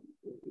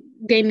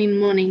 gaining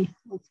money,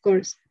 of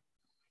course.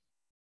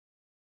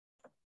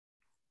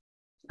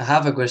 I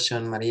have a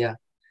question, Maria.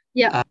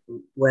 Yeah.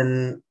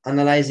 When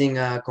analyzing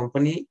a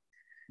company,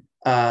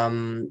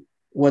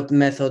 what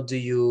method do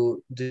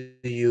you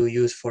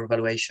use for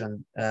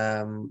valuation?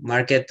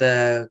 Market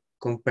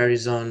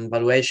comparison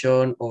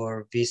valuation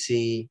or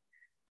VC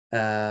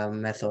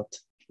method,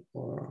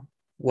 or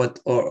what?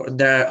 Or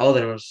there are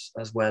others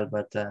as well,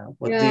 but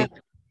what do you?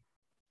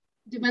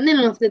 Depending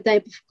on the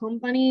type of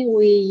company,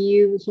 we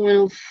use one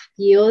of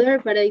the other,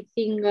 but I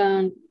think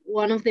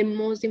one of the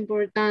most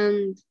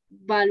important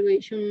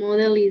valuation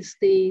model is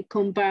the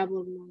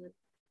comparable model.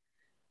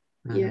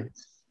 Yes.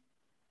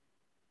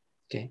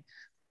 Okay.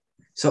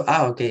 So,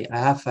 okay,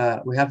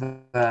 we have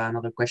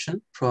another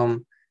question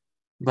from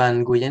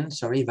Van Guyen.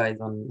 Sorry if I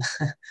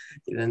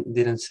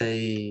didn't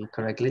say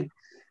correctly.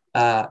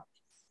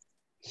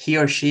 He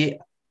or she,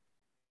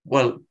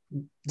 well,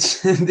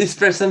 this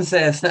person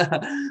says,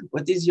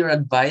 what is your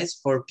advice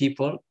for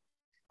people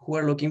who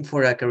are looking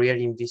for a career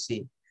in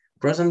VC?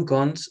 Pros and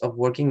cons of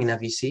working in a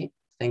VC?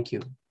 Thank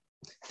you.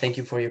 Thank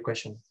you for your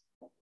question.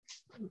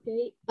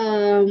 Okay.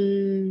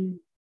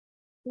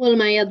 Well,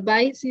 my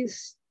advice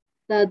is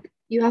that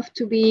you have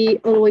to be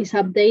always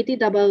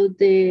updated about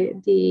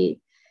the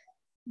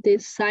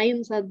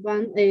science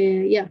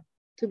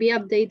to be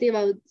updated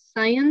about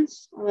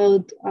science,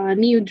 about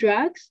new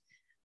drugs.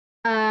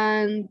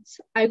 And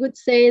I would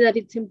say that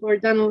it's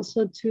important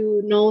also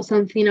to know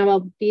something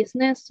about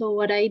business. So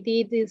what I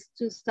did is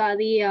to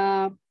study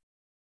a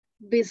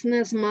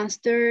business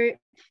master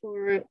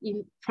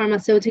in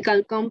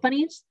pharmaceutical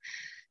companies.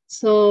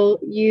 So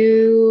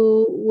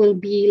you will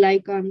be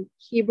like a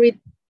hybrid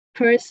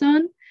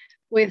person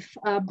with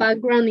a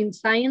background in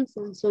science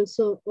and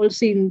also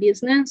in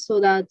business. So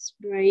that's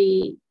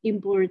very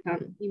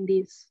important in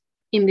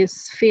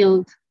this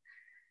field.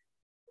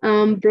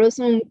 Pros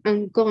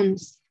and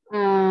cons.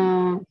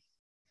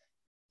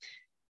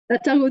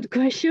 That's a good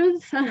question.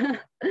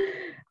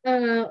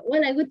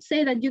 Well, I would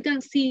say that you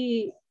can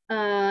see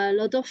a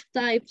lot of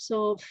types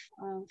of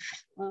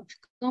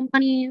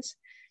companies.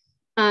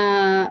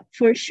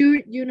 For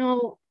sure,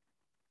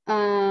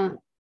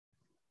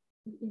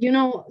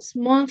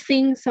 small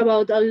things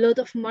about a lot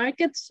of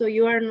markets, so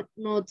you are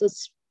not a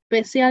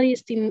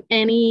specialist in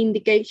any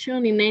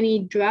indication, in any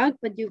drug,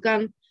 but you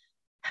can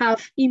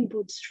have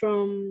inputs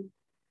from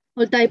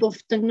all type of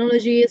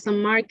technologies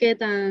and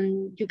market,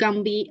 and you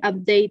can be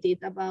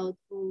updated about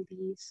all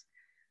these,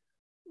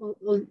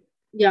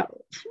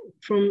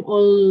 from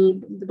all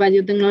the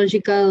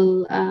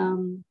biotechnological,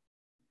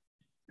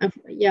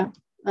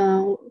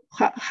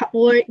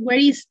 where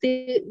is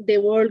the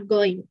world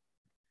going?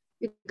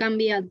 You can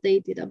be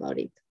updated about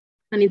it,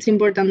 and it's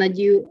important that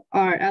you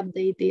are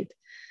updated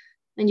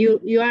and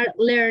you are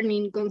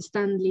learning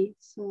constantly.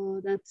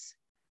 So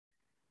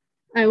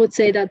I would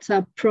say that's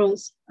a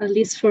pros, at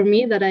least for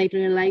me, that I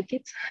really like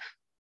it.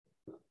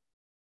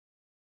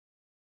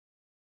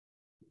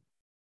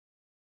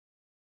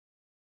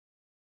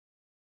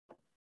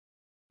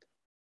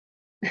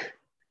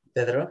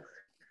 Pedro?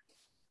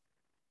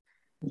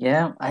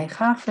 Yeah, I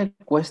have a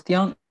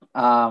question,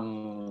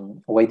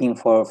 waiting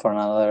for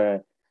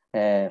another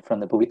from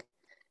the public.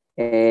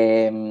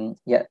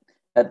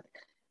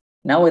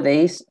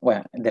 Nowadays,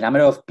 well, the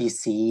number of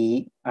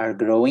PC are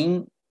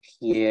growing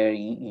here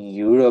in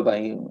Europe.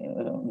 A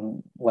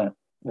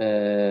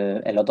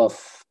lot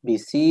of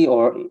VC,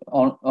 or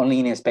only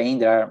in Spain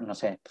there are, no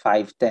say,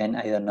 5, 10,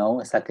 I don't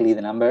know exactly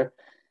the number.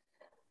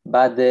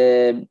 But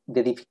the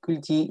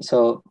difficulty,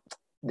 so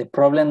the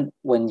problem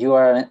when you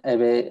are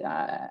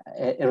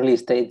a early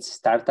stage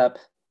startup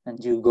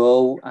and you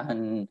go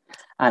and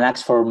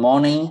ask for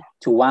money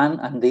to one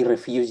and they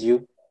refuse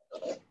you.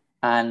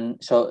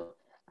 And so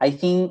I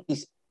think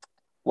it's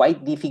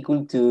quite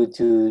difficult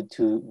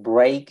to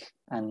break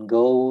and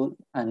go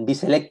and be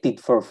selected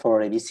for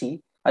a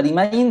VC. But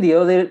imagine the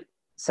other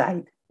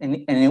side,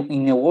 in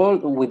a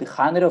world with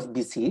hundreds of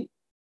VC,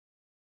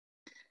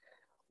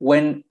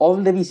 when all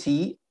the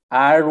VC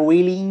are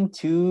willing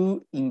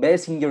to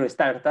invest in your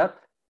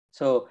startup.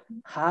 So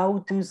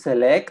how to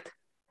select?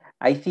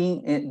 I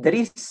think there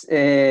is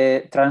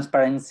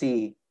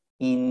transparency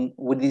in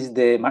what is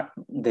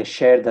the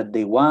share that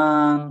they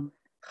want,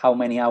 how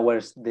many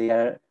hours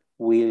they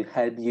will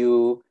help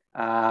you.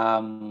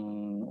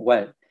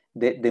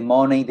 The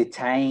money, the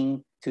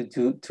time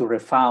to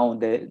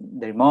refund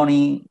their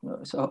money.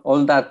 So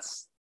all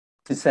that's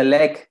to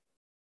select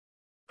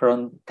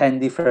from 10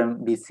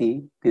 different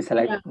VC to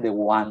select the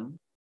one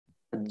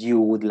that you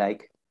would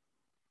like.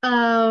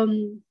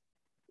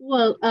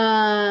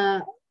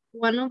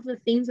 One of the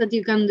things that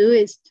you can do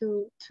is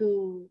to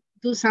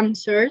do some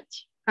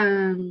search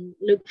and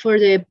look for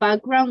the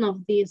background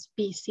of this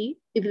VC,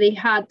 if they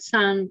had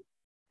some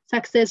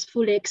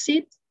successful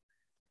exit.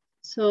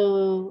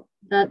 So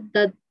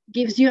that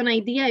gives you an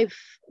idea if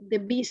the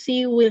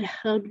VC will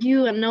help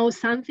you and know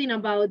something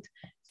about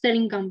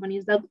selling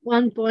companies. That's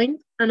one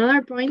point.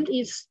 Another point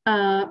is,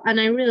 and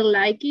I really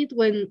like it,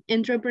 when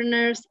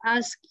entrepreneurs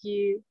ask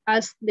the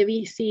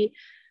VC,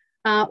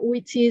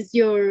 which is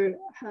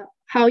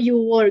how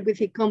you work with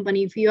a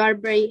company, if you are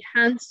very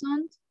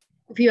hands-on,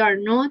 if you are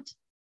not.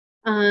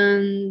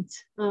 And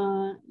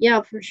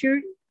for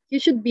sure, you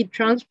should be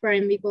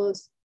transparent,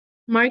 because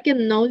market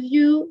knows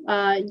you.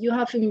 You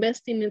have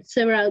invested in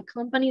several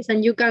companies,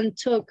 and you can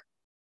talk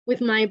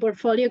with my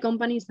portfolio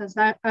companies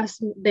and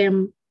ask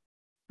them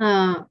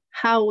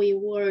how we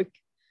work.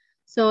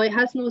 So it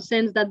has no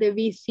sense that the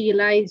VC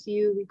lies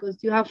you,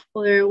 because you have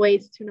other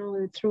ways to know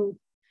the truth.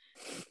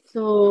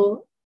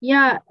 So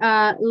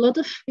a lot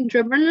of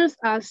entrepreneurs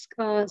ask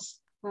us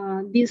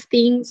these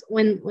things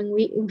when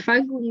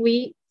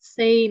we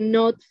say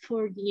not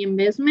for the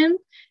investment.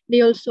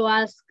 They also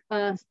ask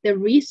us the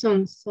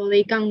reasons, so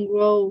they can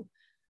grow,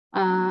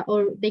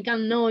 or they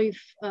can know if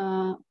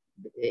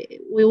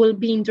we will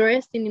be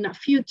interested in a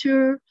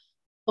future,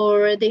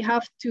 or they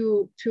have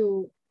to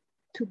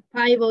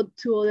pivot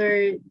to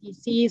other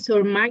disease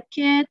or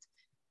market.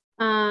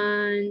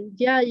 And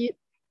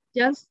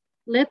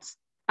let's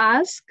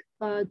ask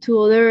to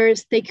other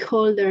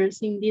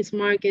stakeholders in this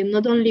market,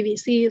 not only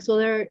VCs,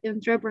 other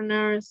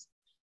entrepreneurs.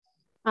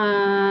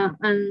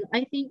 And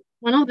I think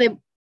one of the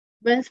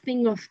best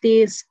thing of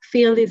this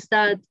field is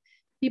that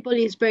people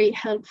is very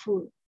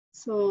helpful.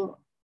 So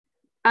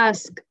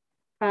ask.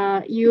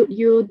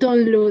 You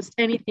don't lose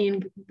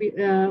anything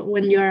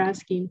when you are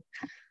asking.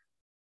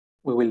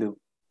 We will do.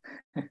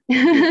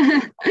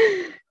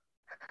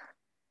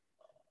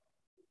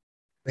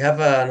 We have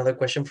another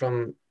question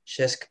from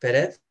Shesk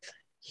Perez.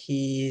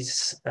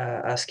 He's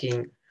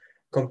asking,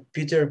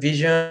 computer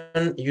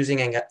vision using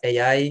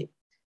AI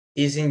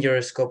is in your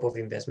scope of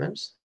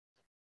investments?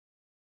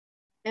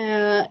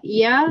 I'd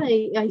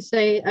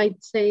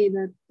say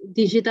that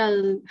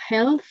digital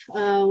health.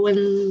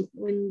 When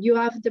you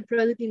have the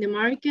product in the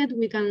market,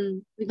 we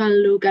can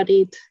look at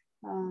it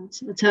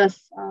such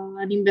as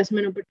an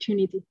investment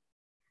opportunity.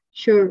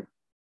 Sure.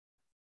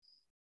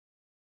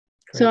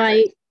 Great. So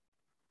I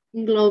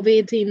englobe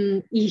it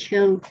in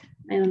e-health.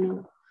 I don't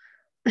know.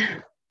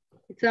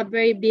 It's a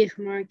very big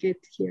market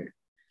here.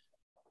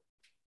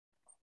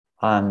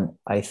 And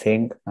I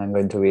think I'm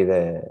going to be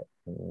the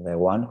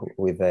one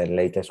with the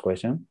latest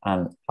question.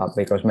 And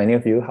because many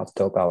of you have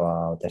talked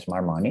about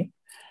smart money,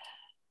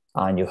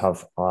 and you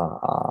have a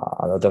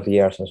lot of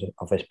years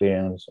of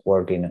experience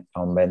working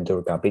on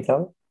venture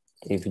capital,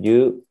 if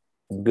you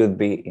could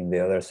be in the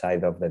other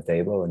side of the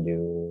table and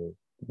you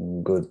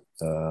could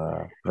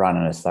run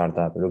a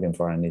startup looking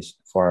for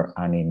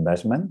an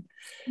investment,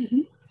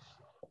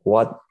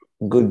 what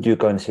could you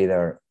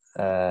consider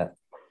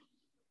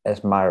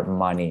smart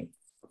money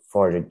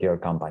for your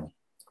company?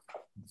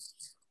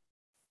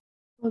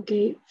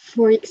 Okay,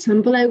 for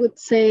example, I would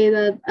say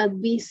that a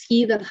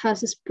VC that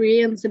has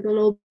experience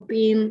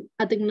developing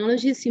a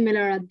technology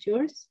similar at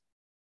yours.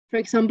 For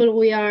example,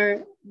 we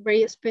are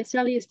very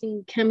specialist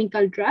in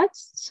chemical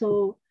drugs.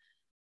 So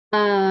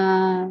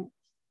as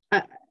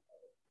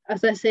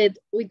I said,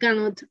 we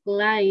cannot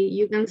lie.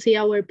 You can see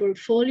our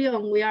portfolio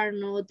and we are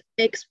not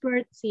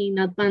experts in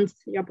advanced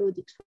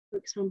therapeutics, for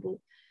example,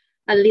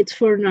 at least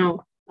for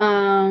now.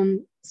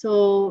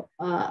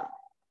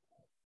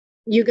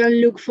 You can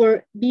look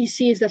for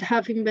VCs that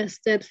have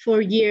invested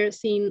for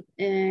years in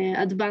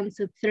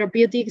advanced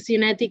therapeutics,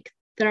 genetic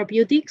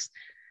therapeutics,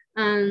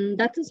 and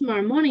that's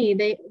smart money.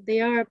 They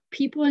are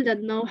people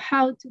that know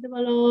how to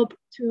develop,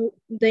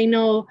 they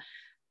know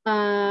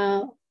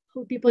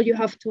who people you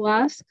have to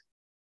ask,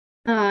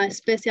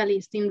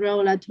 specialists in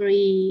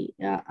regulatory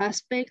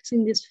aspects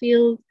in this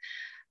field.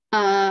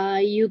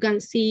 You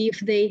can see if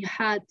they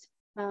had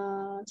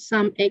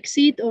some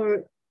exit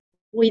or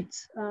with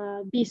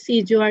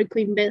VCs you are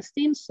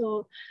co-investing.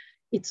 So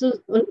it's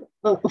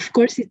of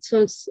course it's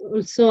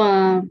also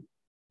a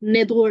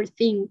network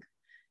thing.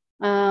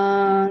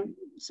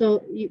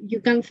 So you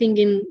can think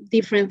in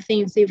different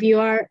things. If you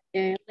are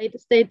late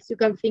stage, you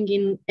can think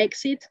in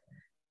exit.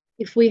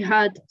 If we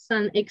had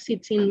some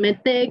exits in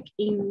medtech,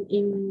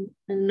 in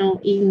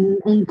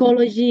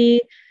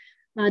oncology,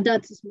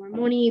 that's smart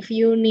money. If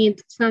you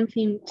need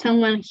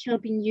someone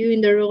helping you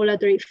in the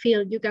regulatory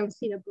field, you can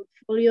see the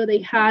portfolio they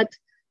had.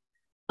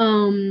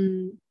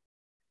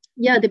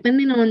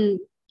 Depending on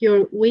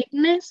your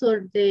weakness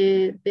or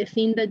the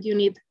thing that you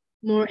need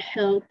more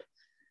help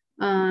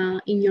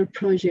in your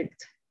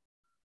project.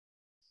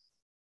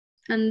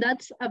 And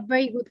that's a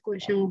very good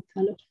question,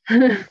 Gonzalo.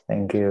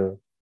 Thank you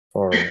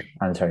for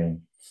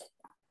answering.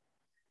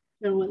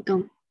 You're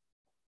welcome.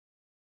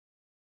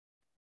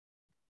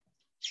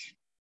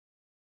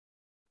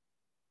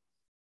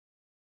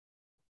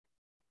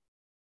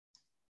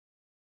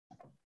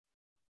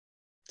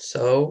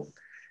 So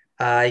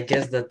I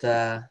guess that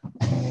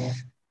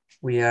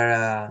we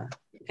are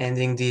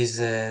ending this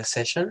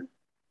session.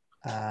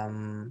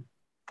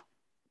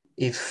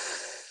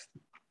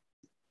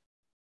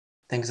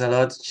 Thanks a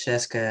lot,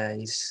 Sheska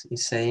is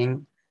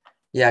saying.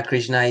 Yeah,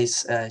 Krishna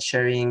is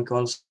sharing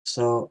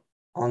also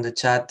on the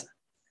chat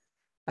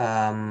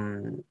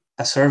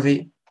a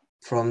survey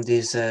from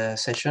this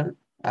session.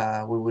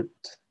 We would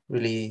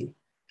really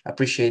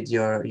appreciate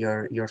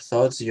your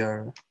thoughts,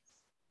 your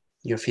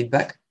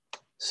feedback,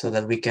 so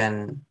that we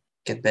can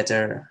get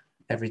better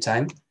every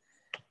time.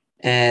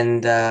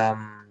 And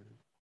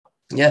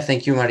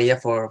thank you, Maria,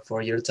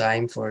 for your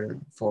time, for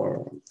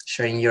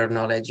sharing your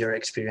knowledge, your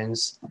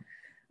experience.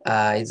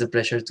 It's a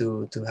pleasure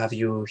to have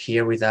you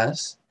here with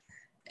us.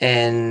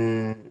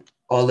 And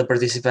all the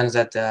participants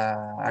that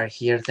are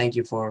here, thank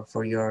you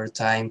for your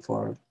time,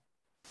 for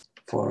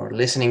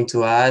listening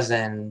to us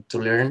and to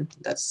learn.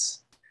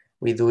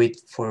 We do it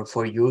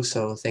for you,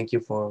 so thank you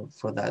for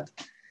that.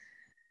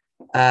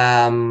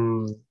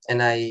 And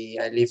I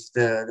leave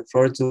the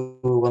floor to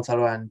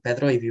Gonzalo and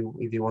Pedro if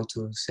you want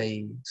to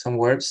say some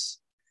words.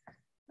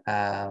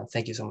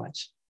 Thank you so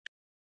much.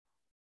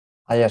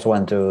 I just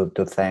want to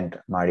thank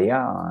Maria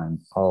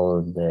and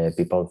all the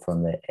people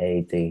from the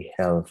AT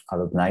Health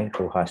alumni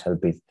who has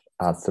helped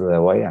us through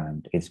the way,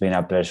 and it's been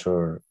a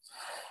pleasure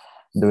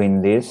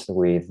doing this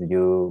with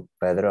you,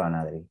 Pedro and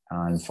Adri.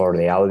 And for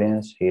the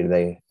audience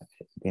here,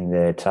 in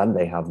the chat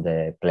they have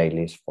the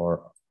playlist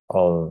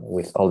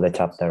with all the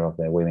chapter of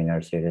the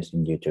webinar series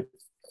in YouTube.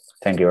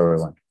 Thank you,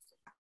 everyone.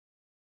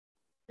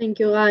 Thank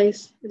you,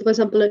 guys. It was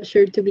a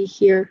pleasure to be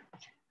here.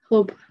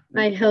 Hope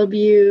I helped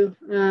you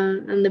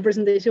and the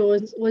presentation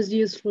was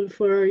useful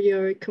for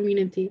your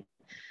community.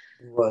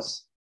 It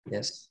was,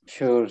 yes.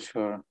 Sure.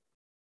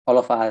 All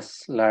of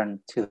us learned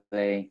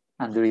today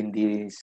and during this